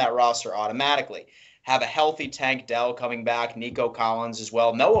receiver on that roster automatically. Have a healthy Tank Dell coming back, Nico Collins as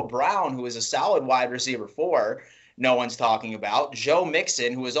well. Noah Brown, who is a solid wide receiver 4, no one's talking about. Joe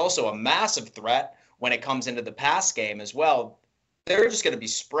Mixon, who is also a massive threat when it comes into the pass game as well. They're just going to be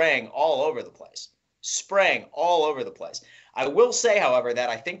spraying all over the place. I will say, however, that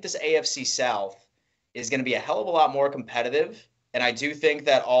I think this AFC South is going to be a hell of a lot more competitive. And I do think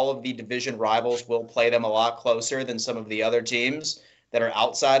that all of the division rivals will play them a lot closer than some of the other teams that are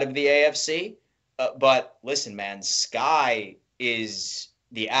outside of the AFC. But listen, man, sky is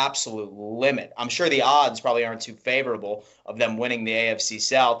the absolute limit. I'm sure the odds probably aren't too favorable of them winning the AFC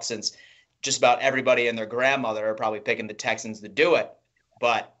South, since just about everybody and their grandmother are probably picking the Texans to do it.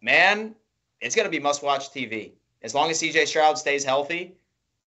 But, man, it's going to be must-watch TV. As long as CJ Stroud stays healthy,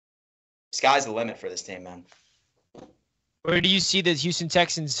 sky's the limit for this team, man. Where do you see the Houston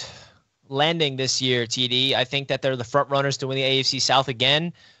Texans landing this year, TD? I think that they're the front runners to win the AFC South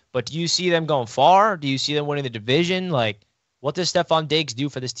again. But do you see them going far? Do you see them winning the division? What does Stefon Diggs do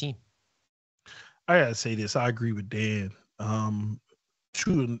for this team? I gotta say this. I agree with Dan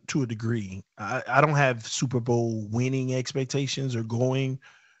to a degree. I don't have Super Bowl winning expectations or going,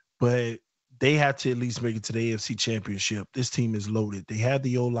 but they have to at least make it to the AFC Championship. This team is loaded. They have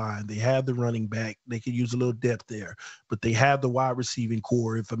the O-line. They have the running back. They could use a little depth there, but they have the wide receiving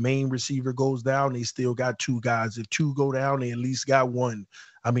core. If a main receiver goes down, they still got 2 guys. If 2 go down, they at least got 1.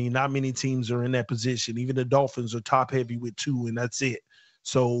 I mean, not many teams are in that position. Even the Dolphins are top heavy with 2, and that's it.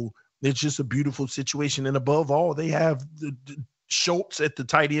 So it's just a beautiful situation. And above all, they have the Schultz at the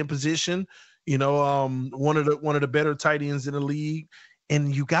tight end position, one of the better tight ends in the league.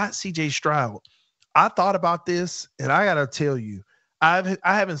 And you got CJ Stroud. I thought about this, and I got to tell you, I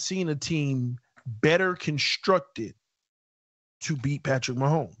haven't seen a team better constructed to beat Patrick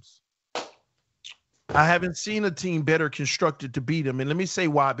Mahomes. I haven't seen a team better constructed to beat him. And let me say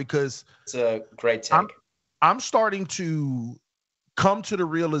why, because it's a great take. I'm starting to come to the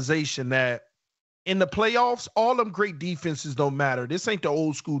realization that in the playoffs, all them great defenses don't matter. This ain't the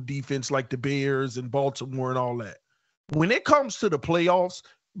old school defense like the Bears and Baltimore and all that. When it comes to the playoffs,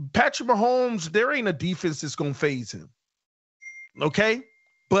 Patrick Mahomes, there ain't a defense that's going to phase him. Okay?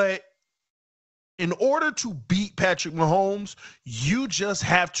 But in order to beat Patrick Mahomes, you just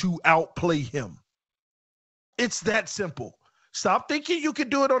have to outplay him. It's that simple. Stop thinking you can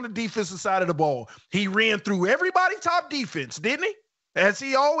do it on the defensive side of the ball. He ran through everybody top defense, didn't he? As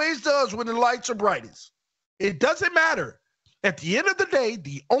he always does when the lights are brightest. It doesn't matter. At the end of the day,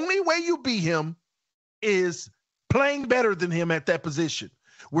 the only way you beat him is playing better than him at that position.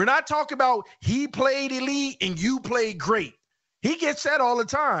 We're not talking about he played elite and you played great. He gets that all the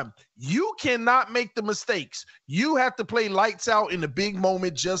time. You cannot make the mistakes. You have to play lights out in the big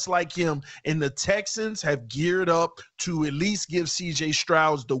moment just like him. And the Texans have geared up to at least give C.J.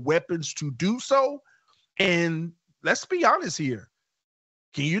 Stroud the weapons to do so. And let's be honest here.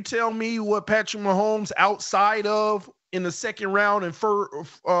 Can you tell me what Patrick Mahomes outside of in the second round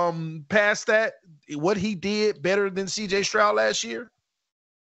and past that, what he did better than C.J. Stroud last year?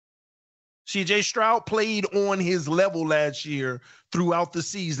 C.J. Stroud played on his level last year throughout the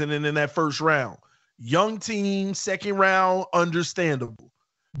season and in that first round. Young team, second round, understandable.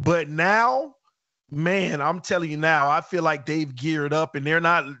 But now, man, I'm telling you now, I feel like they've geared up and they're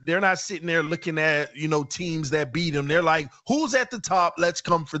not sitting there looking at, teams that beat them. They're like, who's at the top? Let's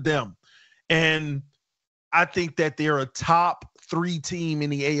come for them. And I think that they're a top 3 team in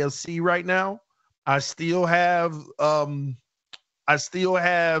the AFC right now. I still have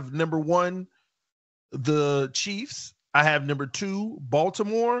number 1, the Chiefs. I have number 2,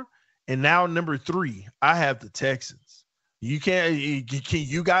 Baltimore. And now number 3, I have the Texans. Can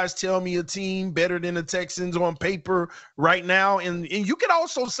you guys tell me a team better than the Texans on paper right now? And you can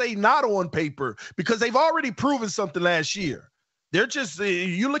also say not on paper because they've already proven something last year. They're just,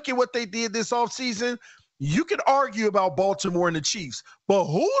 you look at what they did this offseason, you could argue about Baltimore and the Chiefs. But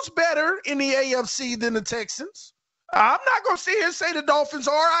who's better in the AFC than the Texans? I'm not going to sit here and say the Dolphins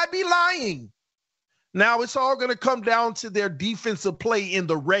are. I'd be lying. Now, it's all going to come down to their defensive play in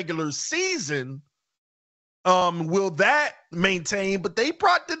the regular season. Will that maintain? But they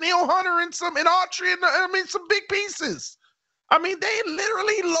brought Danielle Hunter and Autry and some big pieces. I mean, they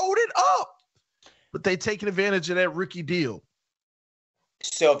literally loaded up. But they taking advantage of that rookie deal.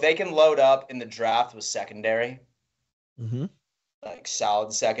 So if they can load up in the draft with secondary, like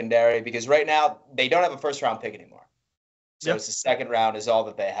solid secondary, because right now they don't have a first-round pick anymore. So It's the second round is all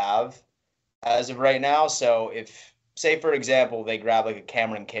that they have as of right now. So if, say, for example, they grab like a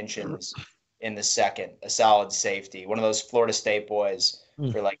Cameron Kinchins in the second, a solid safety, one of those Florida State boys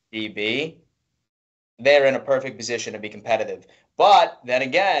for like DB, they're in a perfect position to be competitive. But then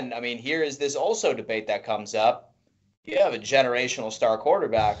again, I mean, here is this also debate that comes up. You have a generational star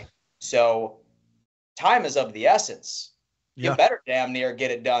quarterback, so time is of the essence. You better damn near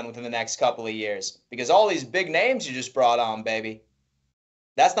get it done within the next couple of years because all these big names you just brought on, baby,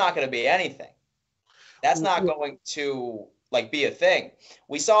 that's not going to be anything. That's not going to be a thing.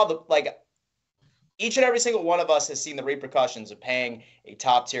 We saw each and every single one of us has seen the repercussions of paying a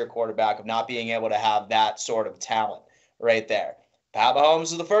top tier quarterback, of not being able to have that sort of talent right there. Pat Mahomes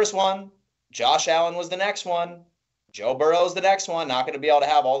was the first one. Josh Allen was the next one. Joe Burrow's the next one. Not going to be able to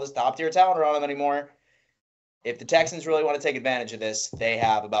have all this top tier talent around him anymore. If the Texans really want to take advantage of this, they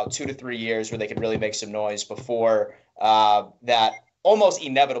have about 2 to 3 years where they can really make some noise before that almost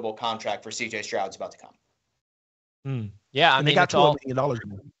inevitable contract for C.J. Stroud's about to come. Yeah, I mean, they got $12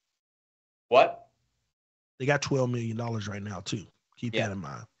 million. What? They got $12 million right now, too. Keep that in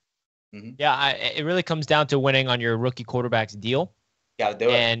mind. Mm-hmm. Yeah, it really comes down to winning on your rookie quarterback's deal. Got to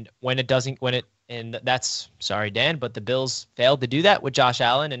do it. And and that's, sorry, Dan, but the Bills failed to do that with Josh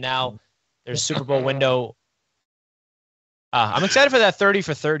Allen, and now there's Super Bowl window. I'm excited for that 30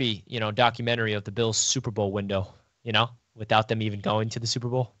 for 30, documentary of the Bills Super Bowl window, without them even going to the Super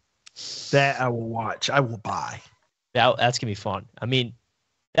Bowl. That I will watch. I will buy. That's going to be fun. I mean,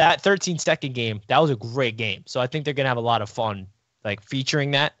 that 13-second game, that was a great game. So I think they're going to have a lot of fun,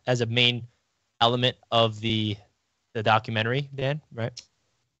 featuring that as a main element of the documentary, Dan, right?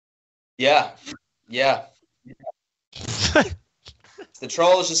 Yeah. The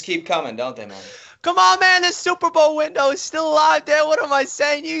trolls just keep coming, don't they, man? Come on, man. The Super Bowl window is still alive, Dan. What am I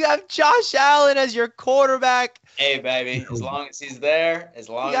saying? You have Josh Allen as your quarterback. Hey, baby. As long as he's there. You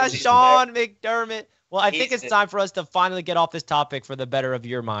got Sean McDermott. Well, I think it's time for us to finally get off this topic for the better of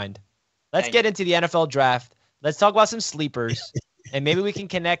your mind. Let's get into the NFL draft. Let's talk about some sleepers. And maybe we can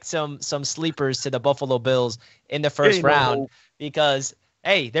connect some sleepers to the Buffalo Bills in the first round because,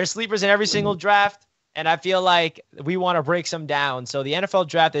 hey, there's sleepers in every single draft. And I feel like we want to break some down. So the NFL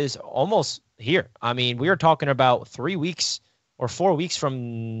draft is almost here. I mean, we are talking about 3 weeks or 4 weeks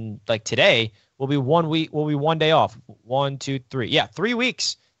from like today. Will be 1 week. Will be 1 day off. 1, 2, 3. Yeah, 3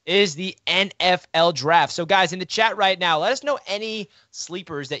 weeks is the NFL draft. So guys, in the chat right now, let us know any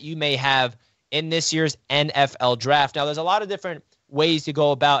sleepers that you may have in this year's NFL draft. Now, there's a lot of different ways to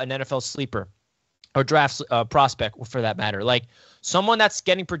go about an NFL sleeper or draft prospect for that matter. Like someone that's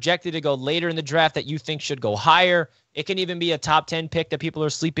getting projected to go later in the draft that you think should go higher. It can even be a top 10 pick that people are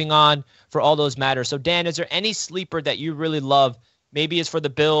sleeping on for all those matters. So Dan, is there any sleeper that you really love? Maybe it's for the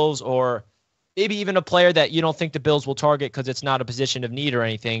Bills or maybe even a player that you don't think the Bills will target because it's not a position of need or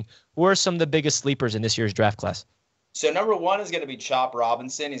anything. Who are some of the biggest sleepers in this year's draft class? So number one is going to be Chop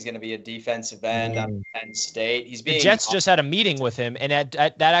Robinson. He's going to be a defensive end at Penn State. The Jets just had a meeting with him, and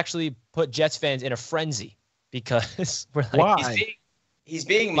that actually put Jets fans in a frenzy because we're like, why? He's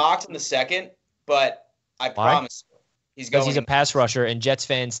being mocked in the second, but I promise you, he's going. He's a pass rusher, and Jets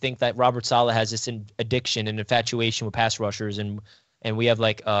fans think that Robert Saleh has this addiction and infatuation with pass rushers, and we have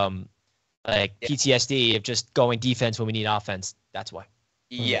like PTSD of just going defense when we need offense. That's why.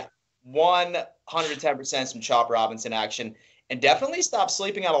 Yeah. 110% some Chop Robinson action, and definitely stop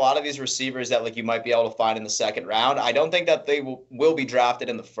sleeping on a lot of these receivers that like you might be able to find in the second round. I don't think that they will be drafted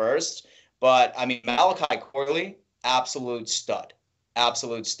in the first, but I mean, Malachi Corley, absolute stud.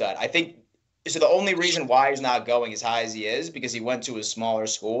 I think so. The only reason why he's not going as high as he is because he went to a smaller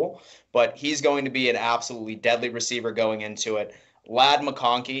school, but he's going to be an absolutely deadly receiver going into it. Ladd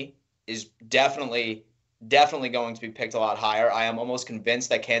McConkey is definitely going to be picked a lot higher. I am almost convinced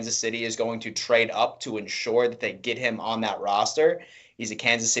that Kansas City is going to trade up to ensure that they get him on that roster. He's a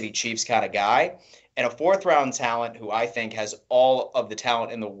Kansas City Chiefs kind of guy. And a fourth-round talent who I think has all of the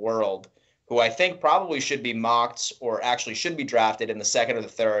talent in the world, who I think probably should be mocked or actually should be drafted in the second or the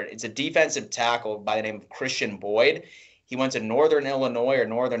third. It's a defensive tackle by the name of Christian Boyd. He went to Northern Illinois or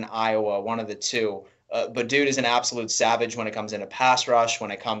Northern Iowa, one of the two. But dude is an absolute savage when it comes into pass rush, when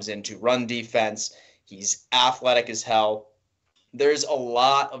it comes into run defense. He's athletic as hell. There's a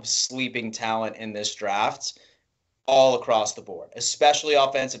lot of sleeping talent in this draft all across the board, especially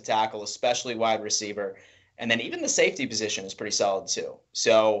offensive tackle, especially wide receiver. And then even the safety position is pretty solid too.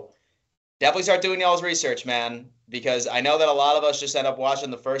 So definitely start doing y'all's research, man, because I know that a lot of us just end up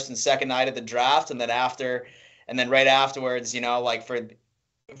watching the first and second night of the draft. And then right afterwards, you know, like for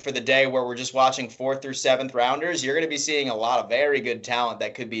the day where we're just watching 4th through 7th rounders, you're going to be seeing a lot of very good talent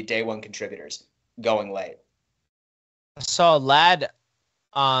that could be day one contributors going late. I saw Ladd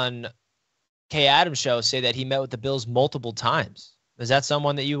on Kay Adams' show say that he met with the Bills multiple times. Is that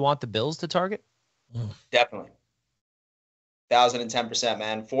someone that you want the Bills to target? Definitely. 1,010%,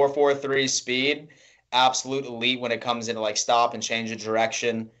 man. 4.43 speed, absolute elite when it comes into like stop and change of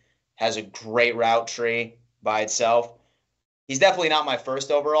direction. Has a great route tree by itself. He's definitely not my first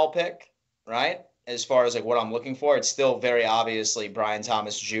overall pick, right? As far as like what I'm looking for, it's still very obviously Brian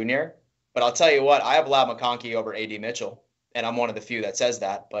Thomas Jr. But I'll tell you what, I have Ladd McConkey over A.D. Mitchell, and I'm one of the few that says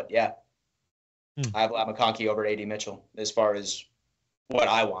that. But yeah, I have Ladd McConkey over A.D. Mitchell as far as what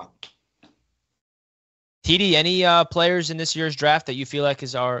I want. TD, any players in this year's draft that you feel like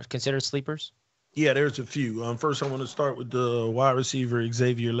are considered sleepers? Yeah, there's a few. First, I want to start with the wide receiver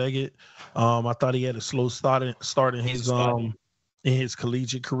Xavier Leggett. I thought he had a slow start in his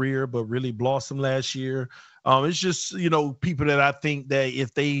collegiate career, but really blossomed last year. It's just, you know, people that I think that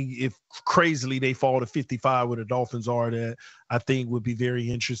if crazily they fall to 55 where the Dolphins are, that I think would be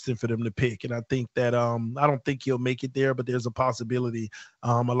very interesting for them to pick. And I think that I don't think he'll make it there, but there's a possibility.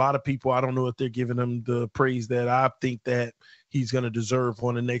 A lot of people, I don't know if they're giving him the praise that I think that he's going to deserve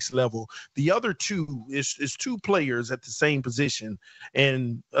on the next level. The other two is two players at the same position.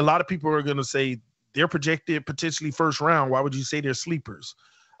 And a lot of people are going to say they're projected potentially first round. Why would you say they're sleepers?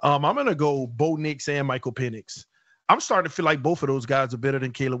 I'm going to go Bo Nix and Michael Penix. I'm starting to feel like both of those guys are better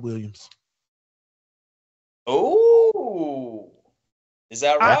than Caleb Williams. Oh, is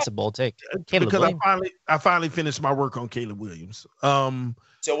that right? That's a bold take. Because I finally finished my work on Caleb Williams.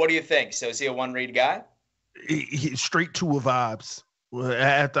 So what do you think? So is he a one-read guy? He straight to a vibes.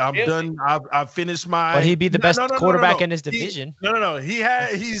 After I'm done, I've finished my. But he'd be the best quarterback in his division. No. He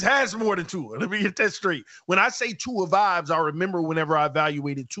has more than two. Let me get that straight. When I say Tua vibes, I remember whenever I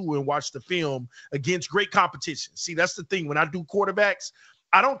evaluated Tua and watched the film against great competition. See, that's the thing. When I do quarterbacks,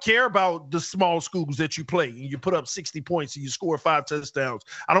 I don't care about the small schools that you play and you put up 60 points and you score 5 touchdowns.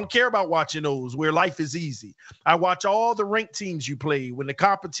 I don't care about watching those where life is easy. I watch all the ranked teams you play when the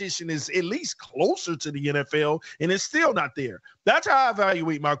competition is at least closer to the NFL and it's still not there. That's how I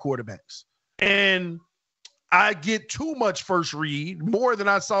evaluate my quarterbacks. And I get too much first read, more than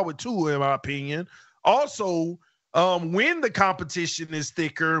I saw with Tua, in my opinion, Also, when the competition is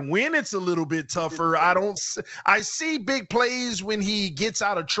thicker, when it's a little bit tougher, I see big plays when he gets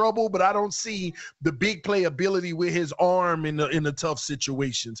out of trouble, but I don't see the big play ability with his arm in the tough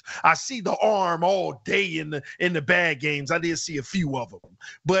situations. I see the arm all day in the bad games. I did see a few of them,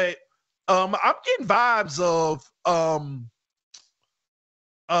 but I'm getting vibes of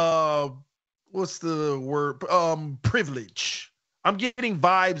what's the word? Privilege. I'm getting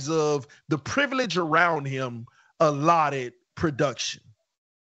vibes of the privilege around him allotted production.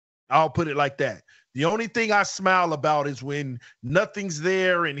 I'll put it like that. The only thing I smile about is when nothing's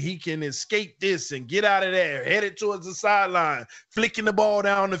there and he can escape this and get out of there, headed towards the sideline, flicking the ball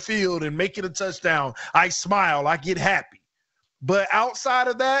down the field and making a touchdown. I smile. I get happy. But outside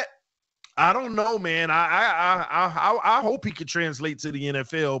of that, I don't know, man. I hope he could translate to the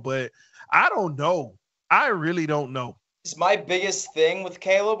NFL, but I don't know. I really don't know. My biggest thing with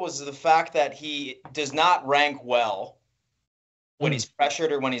Caleb was the fact that he does not rank well when he's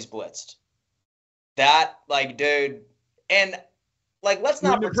pressured or when he's blitzed. That, like, dude, and like, let's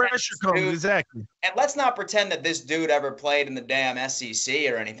not when the pressure comes, exactly. And let's not pretend that this dude ever played in the damn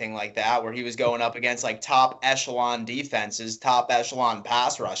SEC or anything like that, where he was going up against like top echelon defenses, top echelon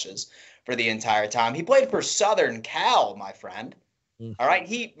pass rushes for the entire time. He played for Southern Cal, my friend. All right.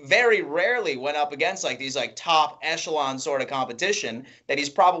 He very rarely went up against like these like top echelon sort of competition that he's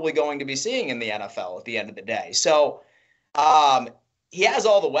probably going to be seeing in the NFL at the end of the day. So he has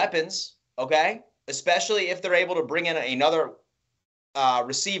all the weapons. Okay. Especially if they're able to bring in another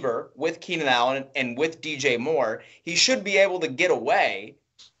receiver with Keenan Allen and with DJ Moore, he should be able to get away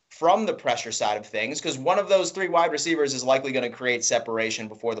from the pressure side of things because one of those three wide receivers is likely going to create separation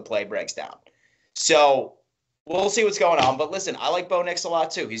before the play breaks down. So we'll see what's going on. But listen, I like Bo Nix a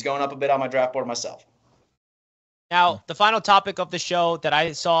lot too. He's going up a bit on my draft board myself. Now, the final topic of the show that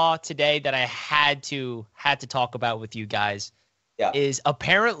I saw today that I had to talk about with you guys is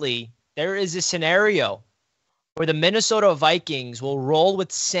apparently there is a scenario where the Minnesota Vikings will roll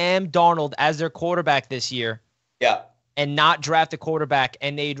with Sam Darnold as their quarterback this year. Yeah. And not draft a quarterback.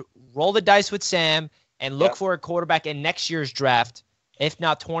 And they'd roll the dice with Sam and look for a quarterback in next year's draft, if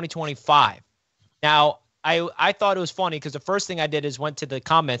not 2025. Now, I thought it was funny because the first thing I did is went to the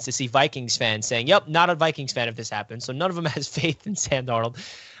comments to see Vikings fans saying, yep, not a Vikings fan if this happens. So none of them has faith in Sam Darnold.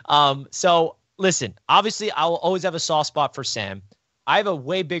 So listen, obviously I will always have a soft spot for Sam. I have a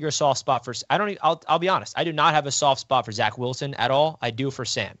way bigger soft spot for I'll be honest. I do not have a soft spot for Zach Wilson at all. I do for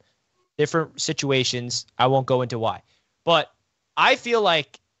Sam. Different situations. I won't go into why. But I feel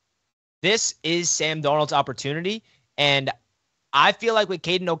like this is Sam Darnold's opportunity. And I feel like with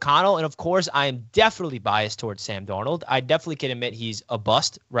Caden O'Connell, and of course, I am definitely biased towards Sam Darnold. I definitely can admit he's a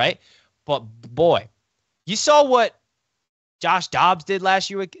bust, right? But boy, you saw what Josh Dobbs did last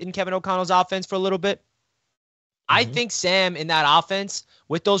year in Kevin O'Connell's offense for a little bit. I think Sam in that offense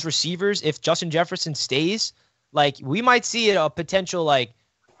with those receivers, if Justin Jefferson stays, like we might see a potential like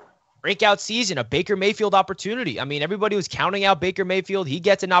breakout season, a Baker Mayfield opportunity. I mean, everybody was counting out Baker Mayfield. He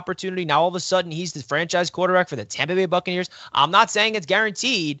gets an opportunity. Now all of a sudden he's the franchise quarterback for the Tampa Bay Buccaneers. I'm not saying it's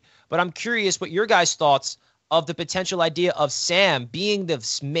guaranteed, but I'm curious what your guys' thoughts of the potential idea of Sam being the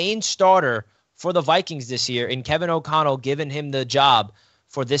main starter for the Vikings this year and Kevin O'Connell giving him the job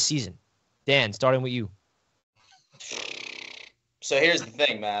for this season. Dan, starting with you. So here's the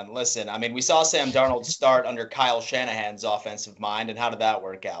thing, man. Listen, I mean, we saw Sam Darnold start under Kyle Shanahan's offensive mind, and how did that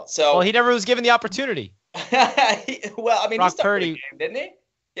work out? So, well, he never was given the opportunity. Well, I mean, he started the game, didn't he?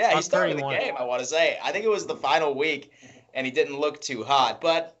 Yeah, he started the game, I want to say. I think it was the final week, and he didn't look too hot.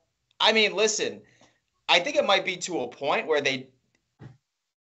 But, I mean, listen, I think it might be to a point where they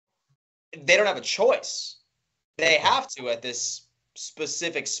don't have a choice. They have to at this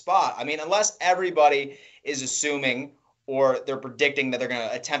specific spot. I mean, unless everybody is assuming or they're predicting that they're going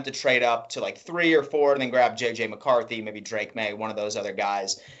to attempt to trade up to like 3 or 4 and then grab J.J. McCarthy, maybe Drake May, one of those other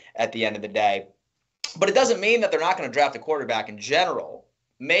guys at the end of the day. But it doesn't mean that they're not going to draft a quarterback in general.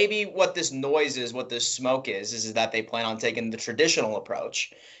 Maybe what this noise is, what this smoke is that they plan on taking the traditional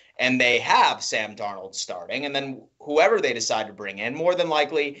approach. And they have Sam Darnold starting. And then whoever they decide to bring in, more than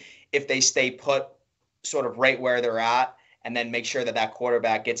likely, if they stay put sort of right where they're at and then make sure that that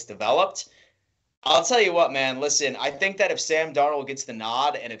quarterback gets developed, I'll tell you what, man, listen, I think that if Sam Darnold gets the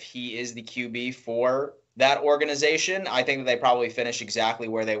nod and if he is the QB for that organization, I think that they probably finish exactly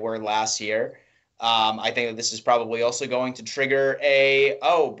where they were last year. I think that this is probably also going to trigger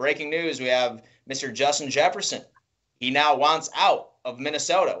breaking news. We have Mr. Justin Jefferson. He now wants out of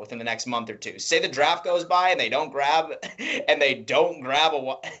Minnesota within the next month or two. Say the draft goes by and they don't grab a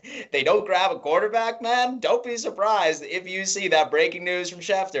quarterback, man. Don't be surprised if you see that breaking news from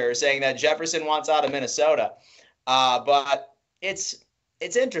Schefter saying that Jefferson wants out of Minnesota. But it's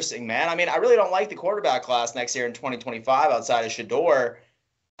interesting, man. I mean, I really don't like the quarterback class next year in 2025 outside of Shador.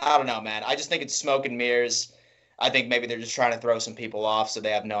 I don't know, man. I just think it's smoke and mirrors. I think maybe they're just trying to throw some people off so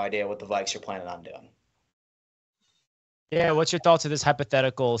they have no idea what the Vikes are planning on doing. Yeah, what's your thoughts of this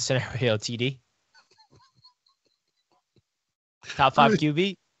hypothetical scenario, TD? Top 5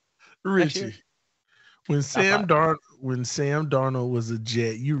 QB? Richie, when Sam Darnold was a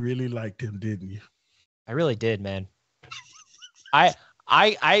Jet, you really liked him, didn't you? I really did, man. I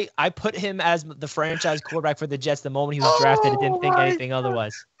put him as the franchise quarterback for the Jets the moment he was drafted. I didn't think anything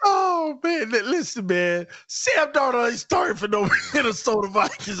otherwise. Oh, man. Listen, man. Sam Darnold ain't starting for no Minnesota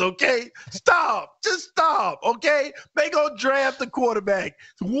Vikings, okay? Stop. Just stop, okay? They going to draft the quarterback.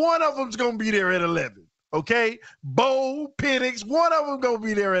 One of them's going to be there at 11, okay? Bo, Penix, one of them going to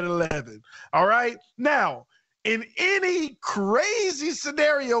be there at 11, all right? Now, in any crazy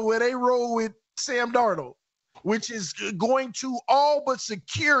scenario where they roll with Sam Darnold, which is going to all but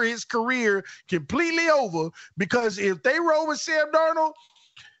secure his career completely over, because if they roll with Sam Darnold,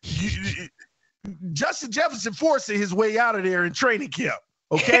 Justin Jefferson forcing his way out of there in training camp,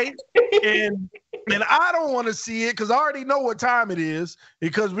 okay? and I don't want to see it because I already know what time it is,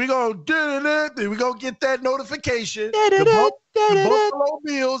 because we're going to get that notification. The Buffalo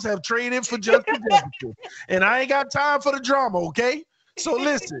Bills have traded for Justin Jefferson, and I ain't got time for the drama, okay? So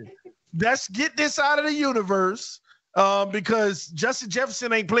listen. Let's get this out of the universe, because Justin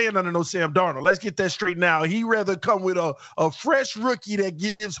Jefferson ain't playing under no Sam Darnold. Let's get that straight now. He'd rather come with a fresh rookie that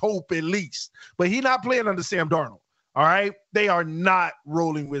gives hope at least. But he's not playing under Sam Darnold. All right? They are not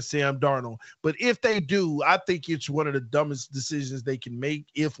rolling with Sam Darnold. But if they do, I think it's one of the dumbest decisions they can make.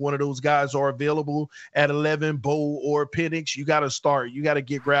 If one of those guys are available at 11, Bo or Penix, you got to start. You got to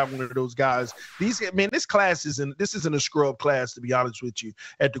grab one of those guys. This class isn't a scrub class, to be honest with you,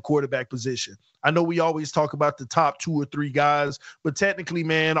 at the quarterback position. I know we always talk about the top 2 or 3 guys, but technically,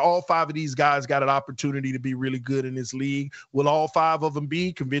 man, all 5 of these guys got an opportunity to be really good in this league. Will all 5 of them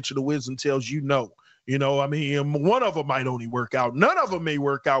be? Conventional wisdom tells you no. You know, I mean, one of them might only work out. None of them may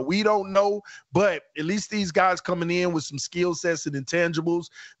work out. We don't know. But at least these guys coming in with some skill sets and intangibles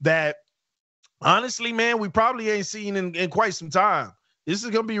that, honestly, man, we probably ain't seen in quite some time. This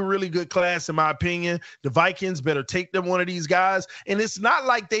is going to be a really good class, in my opinion. The Vikings better take them one of these guys. And it's not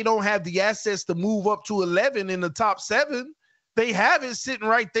like they don't have the assets to move up to 11 in the top 7. They have it sitting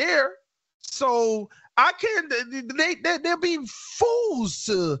right there. So I can't. They'll be fools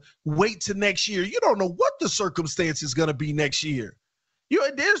to wait till next year. You don't know what the circumstance is going to be next year.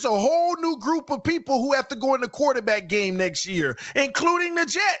 There's a whole new group of people who have to go in the quarterback game next year, including the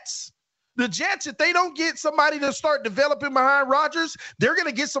Jets. The Jets, if they don't get somebody to start developing behind Rodgers, they're going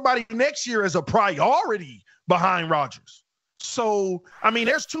to get somebody next year as a priority behind Rodgers. So, I mean,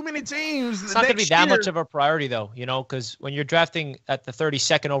 there's too many teams. It's not going to be that much of a priority, though, because when you're drafting at the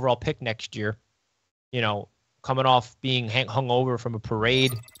 32nd overall pick next year, coming off being hung over from a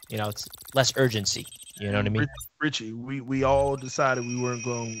parade, it's less urgency. You know what I mean? Richie, we all decided we weren't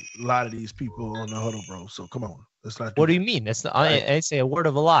going to lie to these people on the huddle, bro. So come on. Let's not do What do you mean? I ain't say a word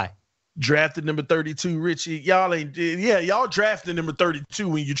of a lie. Drafted number 32, Richie. Y'all drafted number 32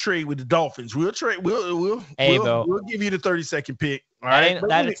 when you trade with the Dolphins. We'll trade. We'll give you the 32nd pick. All right.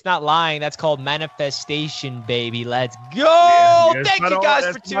 It's not lying. That's called manifestation, baby. Let's go. Yeah, thank you guys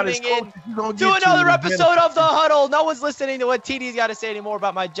for tuning in to another episode of The Huddle. No one's listening to what TD's got to say anymore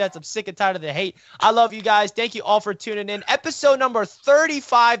about my Jets. I'm sick and tired of the hate. I love you guys. Thank you all for tuning in. Episode number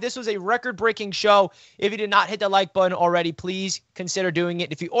 35. This was a record-breaking show. If you did not hit the like button already, please consider doing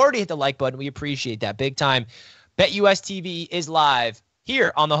it. If you already hit the like button, we appreciate that big time. BetUS TV is live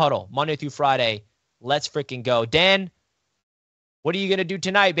here on The Huddle, Monday through Friday. Let's freaking go. Dan, what are you going to do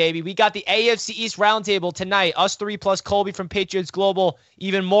tonight, baby? We got the AFC East Roundtable tonight. Us 3 plus Colby from Patriots Global.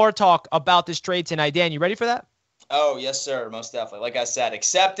 Even more talk about this trade tonight. Dan, you ready for that? Oh, yes, sir. Most definitely. Like I said,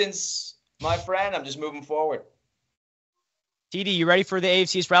 acceptance, my friend. I'm just moving forward. TD, you ready for the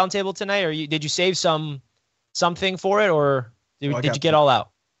AFC East Roundtable tonight? Or did you save something for it, or did you get all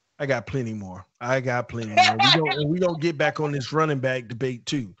out? I got plenty more. We're going to get back on this running back debate,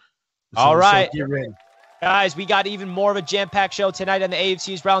 too. All right. So get ready. Guys, we got even more of a jam-packed show tonight on the AFC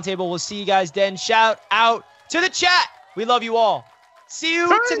East Roundtable. We'll see you guys then. Shout out to the chat. We love you all. See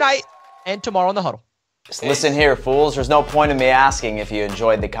you tonight and tomorrow on The Huddle. Just listen here, fools. There's no point in me asking if you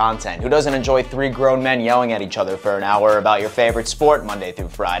enjoyed the content. Who doesn't enjoy 3 grown men yelling at each other for an hour about your favorite sport Monday through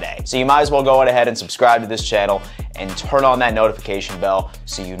Friday? So you might as well go ahead and subscribe to this channel and turn on that notification bell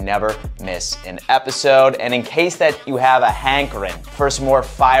so you never miss an episode. And in case that you have a hankering for some more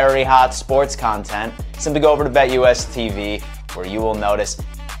fiery hot sports content, simply go over to BetUS TV, where you will notice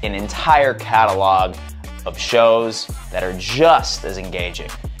an entire catalog of shows that are just as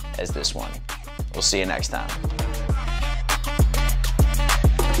engaging as this one. We'll see you next time.